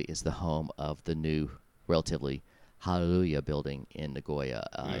specifically is the home of the new, relatively, Hallelujah building in Nagoya.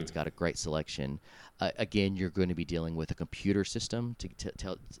 It's got a great selection. Again, you're going to be dealing with a computer system to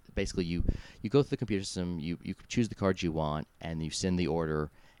tell. Basically, you go through the computer system, you choose the cards you want, and you send the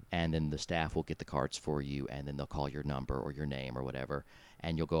order, and then the staff will get the cards for you, and then they'll call your number or your name or whatever,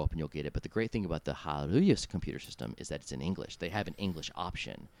 and you'll go up and you'll get it. But the great thing about the Hallelujah computer system is that it's in English. They have an English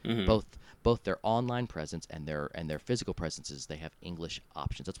option. Mm-hmm. Both their online presence and their physical presences, they have English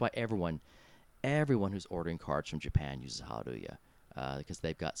options. That's why everyone who's ordering cards from Japan uses Hallelujah, because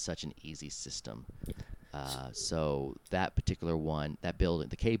they've got such an easy system. So that particular one, that building,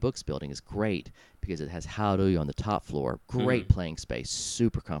 the K Books building, is great because it has Hallelujah on the top floor. Great playing space,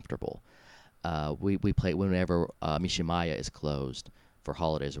 super comfortable. We play whenever Mishimaya is closed for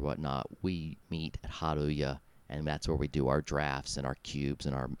holidays or whatnot. We meet at Hallelujah, and that's where we do our drafts and our cubes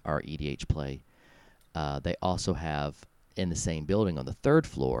and our EDH play. They also have, in the same building on the 3rd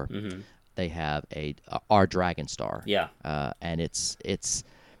floor, they have our Dragon Star. Yeah. And it's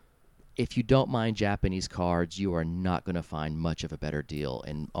if you don't mind Japanese cards, you are not going to find much of a better deal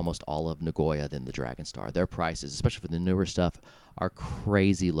in almost all of Nagoya than the Dragon Star. Their prices, especially for the newer stuff, are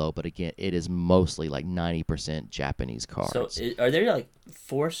crazy low. But again, it is mostly like 90% Japanese cards. So are there like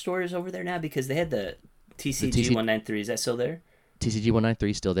 4 stores over there now? Because they had the TCG 193. Is that still there? TCG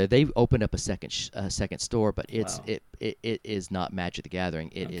 193 is still there. They've opened up a second store, but it is not Magic the Gathering.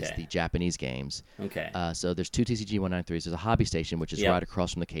 It is the Japanese games. Okay. So there's 2 TCG 193s. There's a hobby station, which is right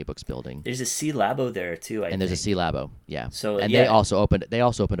across from the K Books building. There's a C Labo there too. I think. There's a C Labo, yeah. So they also opened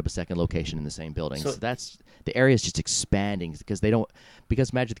up a second location in the same building. So that's the area is just expanding because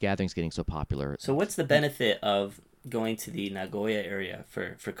Magic the Gathering is getting so popular. So what's the benefit of going to the Nagoya area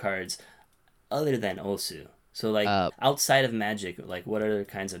for cards, other than Osu? So, like, outside of Magic, like, what other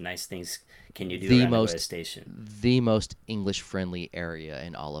kinds of nice things can you do around Nagoya Station? The most English-friendly area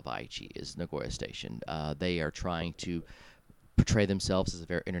in all of Aichi is Nagoya Station. They are trying to portray themselves as a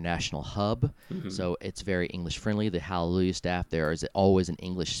very international hub, so it's very English-friendly. The Hallelujah staff, there is always an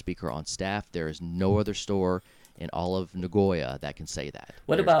English speaker on staff. There is no other store in all of Nagoya that can say that.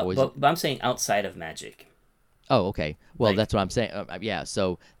 But I'm saying outside of Magic. Oh, okay. Well, that's what I'm saying. Yeah,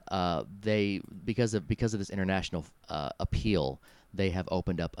 so they because of this international appeal, they have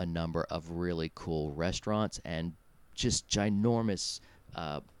opened up a number of really cool restaurants and just ginormous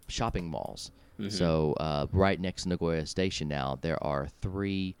shopping malls. So right next to Nagoya Station now, there are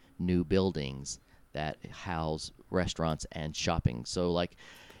 3 new buildings that house restaurants and shopping. So like,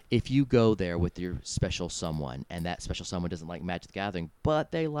 if you go there with your special someone, and that special someone doesn't like Magic the Gathering,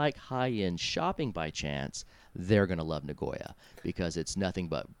 but they like high-end shopping by chance, they're going to love Nagoya because it's nothing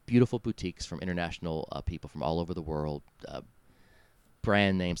but beautiful boutiques from international people from all over the world,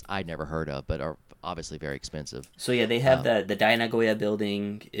 brand names I'd never heard of, but are obviously very expensive. So yeah, they have the Dai Nagoya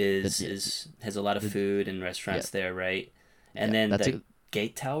building The- has a lot of food and restaurants there, right? And then that's the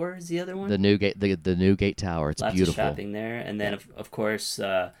Gate Tower is the other one. the new gate, the new gate tower. It's Lots beautiful. of shopping there, and then of course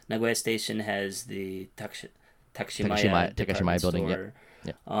Nagoya Station has the Takashimaya Takashimaya department building. store.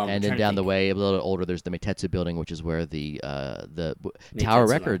 Yeah. I'm And then trying to down the think. way, a little older, there's the Meitetsu building, which is where the Meitetsu Tower line.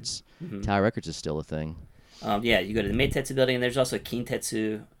 Records. Mhm. Tower Records is still a thing. Yeah, you go to the Meitetsu building, and there's also a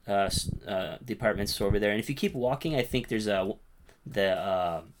Kintetsu department store over there. And if you keep walking, I think there's what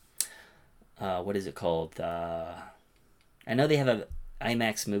is it called? I know they have a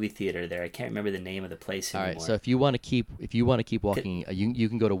IMAX movie theater there. I can't remember the name of the place All anymore. right, so if you want to keep walking, you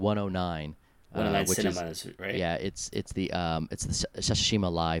can go to 109. 109 which Cinemas, right? Yeah, it's the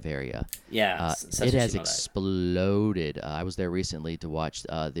Sashishima Live area. Yeah, It has Sashishima Live. exploded. I was there recently to watch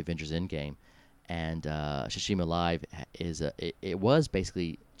the Avengers Endgame, and Shishima Live it was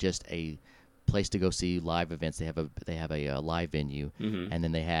basically just a place to go see live events. They have a live venue, and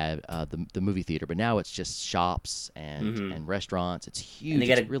then they have the movie theater. But now it's just shops and restaurants. It's huge. And they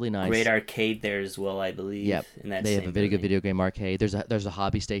got it's a really nice. great arcade there as well, I believe. Yep. In that They have same a very good building. video game arcade. There's a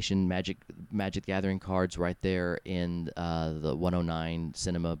hobby station, Magic the Gathering cards right there in the 109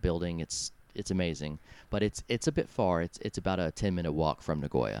 Cinema building. It's amazing, but it's a bit far. It's about a 10-minute walk from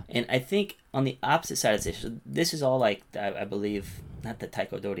Nagoya. And I think on the opposite side of the station, this is all like, I believe, not the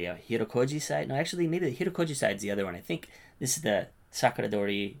Taikodori, Hirokoji side. No, actually, maybe the Hirokoji side is the other one. I think this is the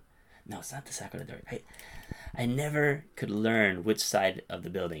Sakuradori. No, it's not the Sakuradori. I never could learn which side of the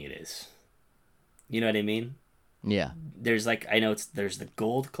building it is. You know what I mean? Yeah. There's like, I know there's the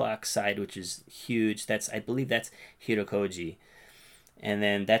gold clock side, which is huge. I believe that's Hirokoji. And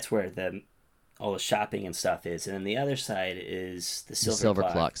then that's where all the shopping and stuff is, and then the other side is the silver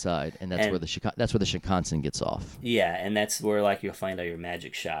clock side, and that's where the Shinkansen gets off. Yeah, and that's where like you'll find all your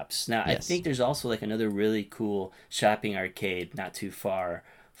magic shops. Now, I Yes. think there's also like another really cool shopping arcade not too far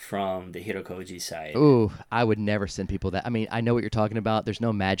from the Hirokoji side. Ooh, I would never send people that. I mean, I know what you're talking about. There's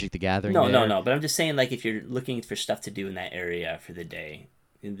no Magic the Gathering No, there. no. But I'm just saying, like, if you're looking for stuff to do in that area for the day,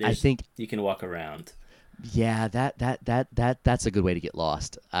 I think you can walk around. Yeah, that's a good way to get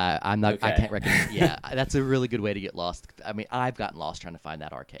lost. I'm not. I Okay. can't recommend. Yeah, that's a really good way to get lost. I mean, I've gotten lost trying to find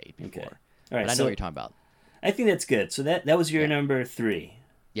that arcade before. Okay. All right, But I know so what you're talking about. I think that's good. So that was your number 3.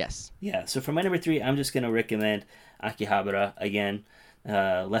 Yes. Yeah, so for my number 3, I'm just going to recommend Akihabara again,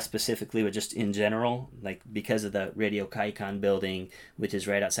 less specifically, but just in general, like because of the Radio Kaikan building, which is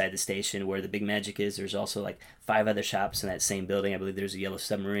right outside the station where the Big Magic is. There's also like 5 other shops in that same building. I believe there's a Yellow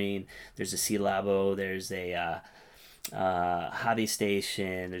Submarine, there's a Sea Labo, there's a hobby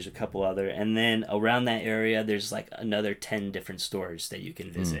station, there's a couple other, and then around that area, there's like another 10 different stores that you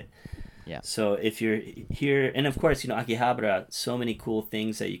can visit. Yeah. So if you're here, and of course, Akihabara, so many cool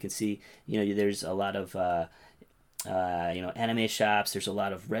things that you can see. There's a lot of, anime shops. There's a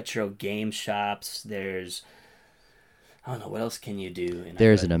lot of retro game shops. There's, I don't know, what else can you do?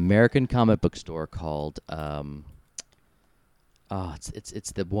 There's an American comic book store called.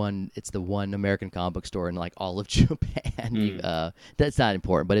 It's the one American comic book store in like all of Japan. That's not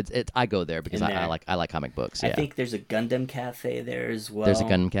important, but it's I go there because I like comic books. Yeah. I think there's a Gundam cafe there as well. There's a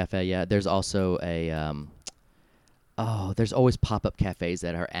Gundam cafe. Yeah. There's also there's always pop-up cafes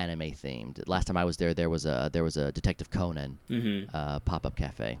that are anime themed. Last time I was there was a Detective Conan pop-up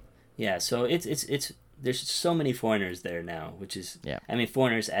cafe. Yeah, so it's there's so many foreigners there now, which is I mean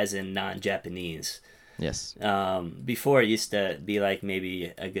foreigners as in non-Japanese. Yes. Before it used to be like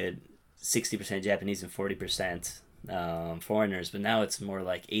maybe a good 60% Japanese and 40% foreigners, but now it's more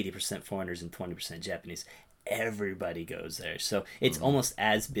like 80% foreigners and 20% Japanese. Everybody goes there, so it's almost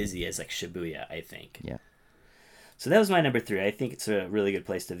as busy as like Shibuya, I think. Yeah. So that was my number 3. I think it's a really good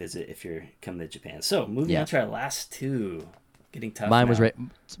place to visit if you're coming to Japan. So moving on to our last 2. Getting tough. Mine now. was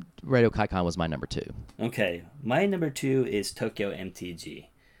Radio Kaikan was my number 2. Okay, my number 2 is Tokyo MTG.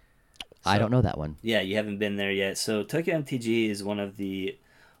 I don't know that one. Yeah, you haven't been there yet. So Tokyo MTG is one of the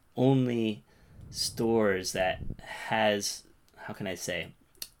only stores that has, how can I say,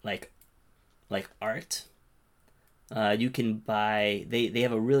 like art. You can buy. They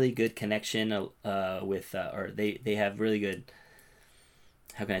have a really good connection with, or they have really good.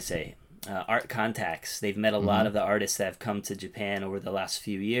 How can I say? Art contacts. They've met a lot of the artists that have come to Japan over the last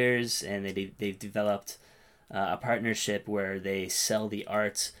few years, and they've developed a partnership where they sell the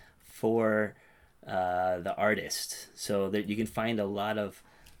art for the artist, so that you can find a lot of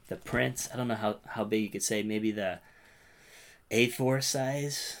the prints. I don't know how big you could say. Maybe the A4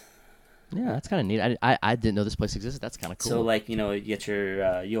 size. Yeah, that's kind of neat. I didn't know this place existed. That's kind of cool. So like you get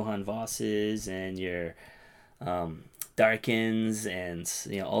your Johann Vosses and your Darkins and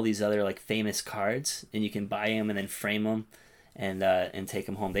all these other like famous cards, and you can buy them and then frame them and take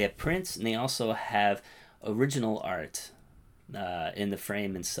them home. They have prints and they also have original art in the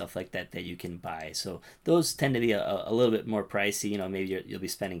frame and stuff like that you can buy. So those tend to be a little bit more pricey. Maybe you'll be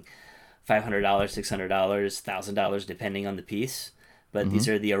spending $500, $600, $1,000 depending on the piece. But these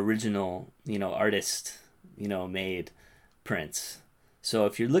are the original, artist, made prints. So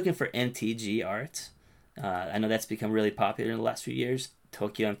if you're looking for MTG art, I know that's become really popular in the last few years.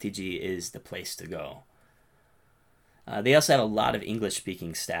 Tokyo MTG is the place to go. They also have a lot of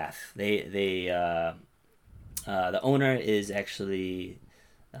English-speaking staff. The owner is actually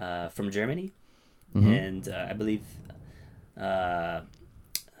from Germany, and I believe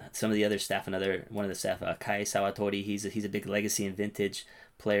some of the other staff, one of the staff, Kai Sawatori, he's a big legacy and vintage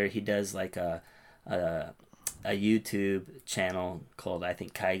player. He does like a YouTube channel called, I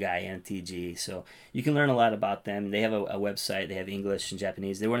think, Kai Guy MTG. So you can learn a lot about them. They have a website. They have English and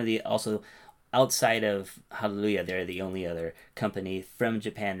Japanese. They're one of the, also outside of Hallelujah, they're the only other company from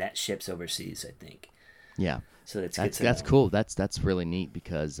Japan that ships overseas, I think. Yeah. So that's cool. That's really neat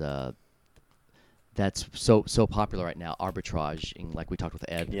because that's so popular right now. Arbitrage, like we talked with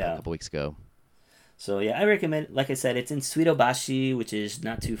Ed a couple weeks ago. So yeah, I recommend. Like I said, it's in Suidobashi, which is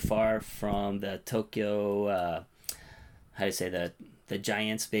not too far from the Tokyo. How do you say the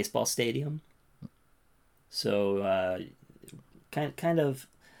Giants baseball stadium? So kind of.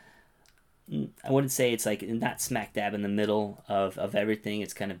 I wouldn't say it's like not smack dab in the middle of everything.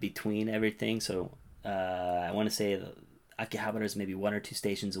 It's kind of between everything. So I want to say Akihabara is maybe 1 or 2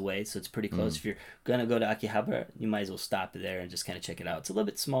 stations away, so it's pretty close. If you're gonna go to Akihabara, you might as well stop there and just kind of check it out. It's a little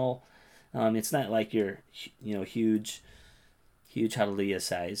bit small. It's not like your huge Hallelujah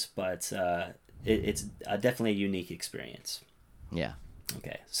size, but it's definitely a unique experience. Yeah.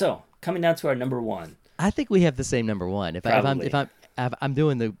 Okay, so coming down to our number one. I think we have the same number one. If I'm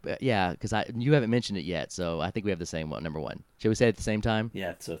doing the because you haven't mentioned it yet, so I think we have the same one, number one. Should we say it at the same time?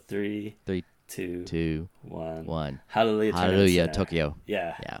 Yeah. So 3, 2, 1. Hallelujah, Tokyo.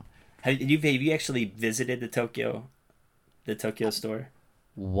 Yeah. Yeah. Have you actually visited the Tokyo store?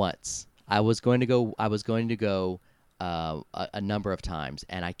 Once. I was going to go a number of times,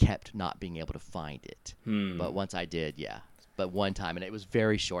 and I kept not being able to find it. But once I did, yeah. But one time, and it was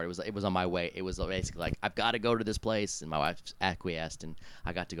very short. It was on my way. It was basically like, I've got to go to this place, and my wife acquiesced, and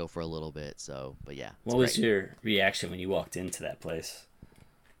I got to go for a little bit. So, but yeah. What was your reaction when you walked into that place?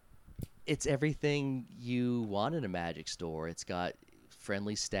 It's everything you want in a Magic store. It's got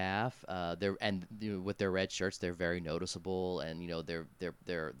friendly staff. With their red shirts, they're very noticeable, and they're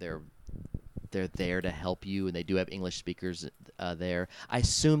there to help you, and they do have English speakers there. I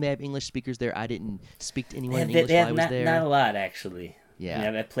assume they have English speakers there. I didn't speak to anyone in English while I was there. Not a lot, actually. Yeah. I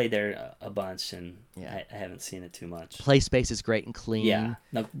mean, I played there a bunch, and I haven't seen it too much. Play space is great and clean. Yeah.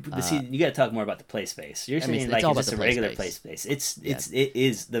 No, see, you got to talk more about the play space. You're saying it's just a regular play space. It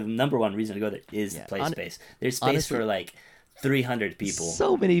is the number one reason to go there is the play space. There's space for like 300 people.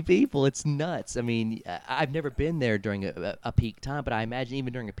 So many people. It's nuts. I mean, I've never been there during a peak time, but I imagine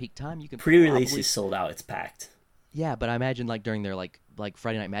even during a peak time, you can pre-release is sold out. It's packed. Yeah, but I imagine like during their like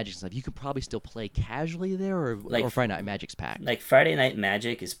Friday Night Magic and stuff, you can probably still play casually there, or Friday Night Magic's packed. Like Friday Night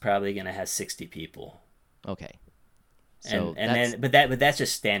Magic is probably gonna have 60 people. Okay. So but that's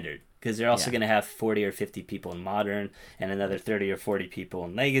just standard, because they're also gonna have 40 or 50 people in Modern and another 30 or 40 people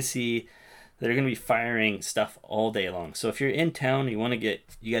in Legacy. They're gonna be firing stuff all day long. So if you're in town, you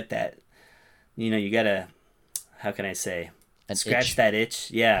got that, you gotta, how can I say, scratch that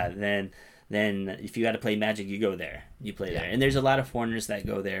itch. Yeah. Then if you got to play Magic, you go there. You play there. And there's a lot of foreigners that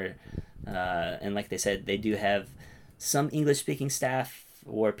go there. And like they said, they do have some English-speaking staff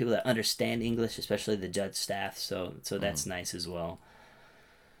or people that understand English, especially the judge staff. So that's nice as well.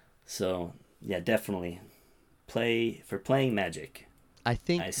 So, yeah, definitely. Playing Magic. I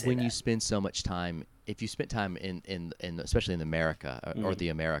think when you spend so much time, if you spent time in especially in America or the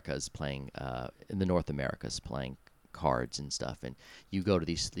Americas playing, in the North Americas playing cards and stuff, and you go to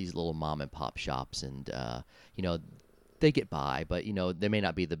these little mom and pop shops, and they get by, but they may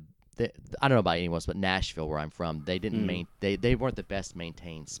not be I don't know about anyone else, but Nashville, where I'm from, they didn't they weren't the best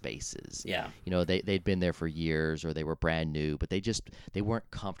maintained spaces. Yeah. They'd been there for years, or they were brand new, but they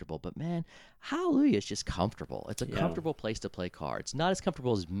weren't comfortable. But man, Hallelujah is just comfortable. It's a comfortable place to play cards. Not as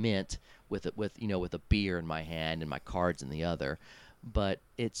comfortable as Mint with a beer in my hand and my cards in the other, but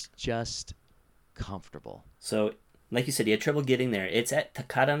it's just comfortable. So like you said, you had trouble getting there. It's at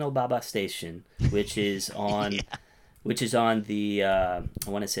Takara no Baba Station, which is on, Yeah. which is on the I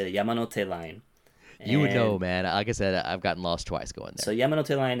want to say the Yamanote line. You would know, And man. Like I said, I've gotten lost twice going so there.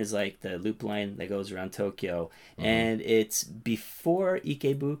 Yamanote line is like the loop line that goes around Tokyo, Hmm. and it's before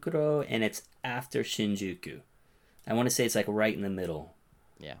Ikebukuro and it's after Shinjuku. I want to say it's like right in the middle.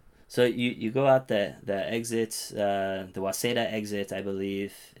 Yeah. So you go out the exit, the Waseda exit, I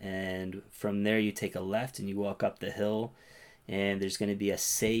believe, and from there you take a left and you walk up the hill, and there's going to be a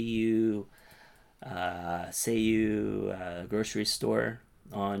Seiyu grocery store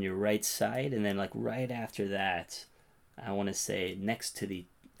on your right side, and then like right after that, I want to say next to the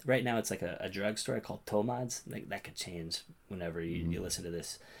right now it's like a drugstore called Tomad's. Like that could change whenever you listen to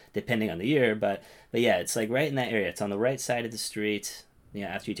this, depending on the year. But yeah, it's like right in that area. It's on the right side of the street. You know,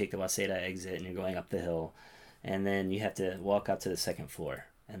 after you take the Waseda exit and you're going up the hill, and then you have to walk up to the second floor,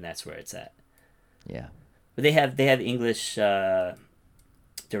 and that's where it's at. Yeah. But they have English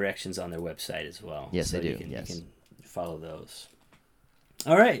directions on their website as well. Yes, so they do. You can, Yes. you can follow those.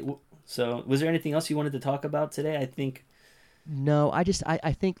 All right. So, was there anything else you wanted to talk about today? I think. No, I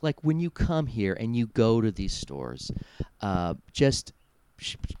think like when you come here and you go to these stores, just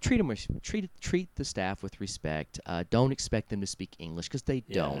treat them treat the staff with respect. Don't expect them to speak English because they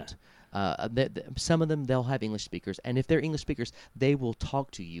Yeah. don't. Some of them they'll have English speakers, and if they're English speakers, they will talk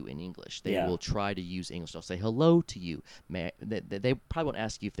to you in English. They Yeah. will try to use English. They'll say hello to you. They probably won't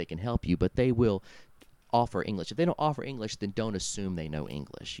ask you if they can help you, but they will offer English. If they don't offer English, then don't assume they know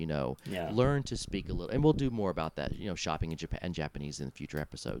English. Yeah. Learn to speak a little, and we'll do more about that. Shopping in Japan and Japanese in future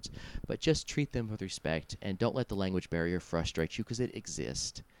episodes. But just treat them with respect, and don't let the language barrier frustrate you because it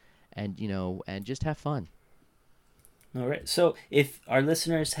exists. And and just have fun. All right. So, if our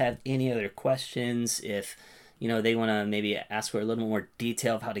listeners have any other questions, if they want to maybe ask for a little more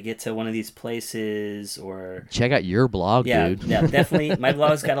detail of how to get to one of these places, or Check out your blog, yeah, dude. yeah, definitely. My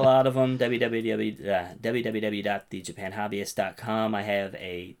blog's got a lot of them. www.thejapanhobbyist.com. I have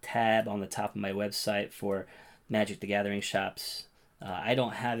a tab on the top of my website for Magic the Gathering shops. I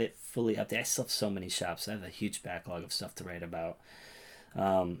don't have it fully updated. I still have so many shops. I have a huge backlog of stuff to write about.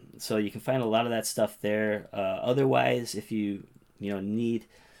 So you can find a lot of that stuff there. Otherwise, if you need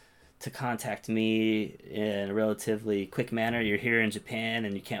to contact me in a relatively quick manner, you're here in Japan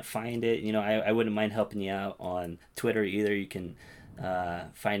and you can't find it, I wouldn't mind helping you out on Twitter either. You can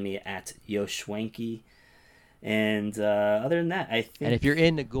find me at Yoshwanky. And other than that, I think. And if you're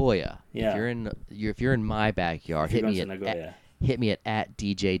in Nagoya, Yeah. if you're in my backyard, If you're hit me going to at, Nagoya. hit me at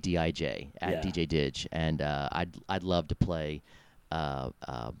DJDIJ at Yeah. DJ Dig, and I'd love to play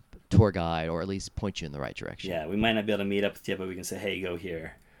tour guide or at least point you in the right direction. Yeah, we might not be able to meet up with you, but we can say, hey, go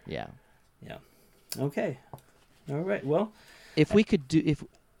here. Yeah. Yeah. Okay. All right. Well, If we could do we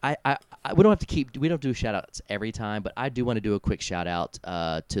don't have to we don't do shout outs every time, but I do want to do a quick shout out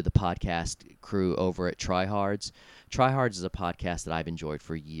to the podcast crew over at Tryhards. Tryhards is a podcast that I've enjoyed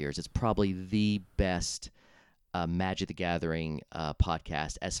for years. It's probably the best Magic the Gathering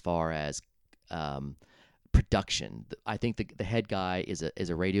podcast as far as production. I think the head guy is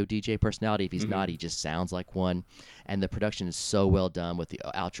a radio DJ personality. If he's not, he just sounds like one. And the production is so well done with the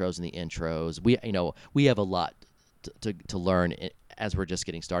outros and the intros. We have a lot to learn as we're just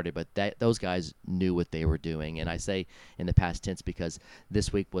getting started, but those guys knew what they were doing. And I say in the past tense because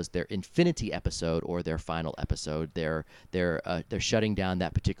this week was their Infinity episode or their final episode. They're shutting down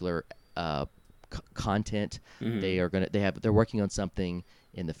that particular content. They're working on something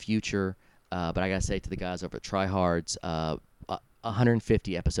in the future. But I gotta say to the guys over at Tryhards,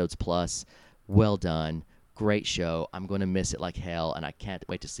 150 episodes plus, well done, great show. I'm going to miss it like hell, and I can't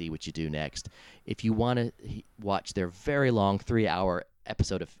wait to see what you do next. If you want to watch their very long 3-hour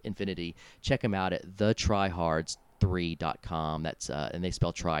episode of Infinity, check them out at thetryhards3.com. That's and they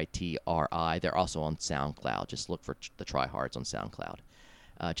spell try TRI. They're also on SoundCloud. Just look for the Tryhards on SoundCloud.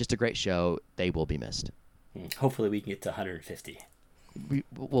 Just a great show. They will be missed. hopefully we can get to 150.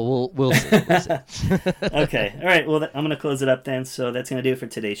 We'll see. Okay. All right. Well, I'm going to close it up then. So that's going to do it for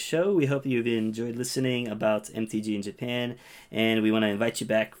today's show. We hope you've enjoyed listening about MTG in Japan. And we want to invite you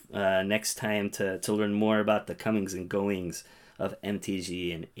back next time to learn more about the comings and goings of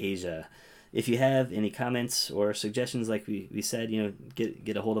MTG in Asia. If you have any comments or suggestions, like we said,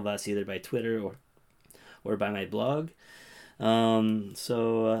 get a hold of us either by Twitter or by my blog.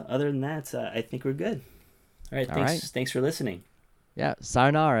 So other than that, I think we're good. All right. Thanks for listening. Yeah,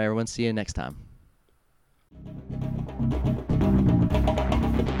 sayonara, everyone. See you next time.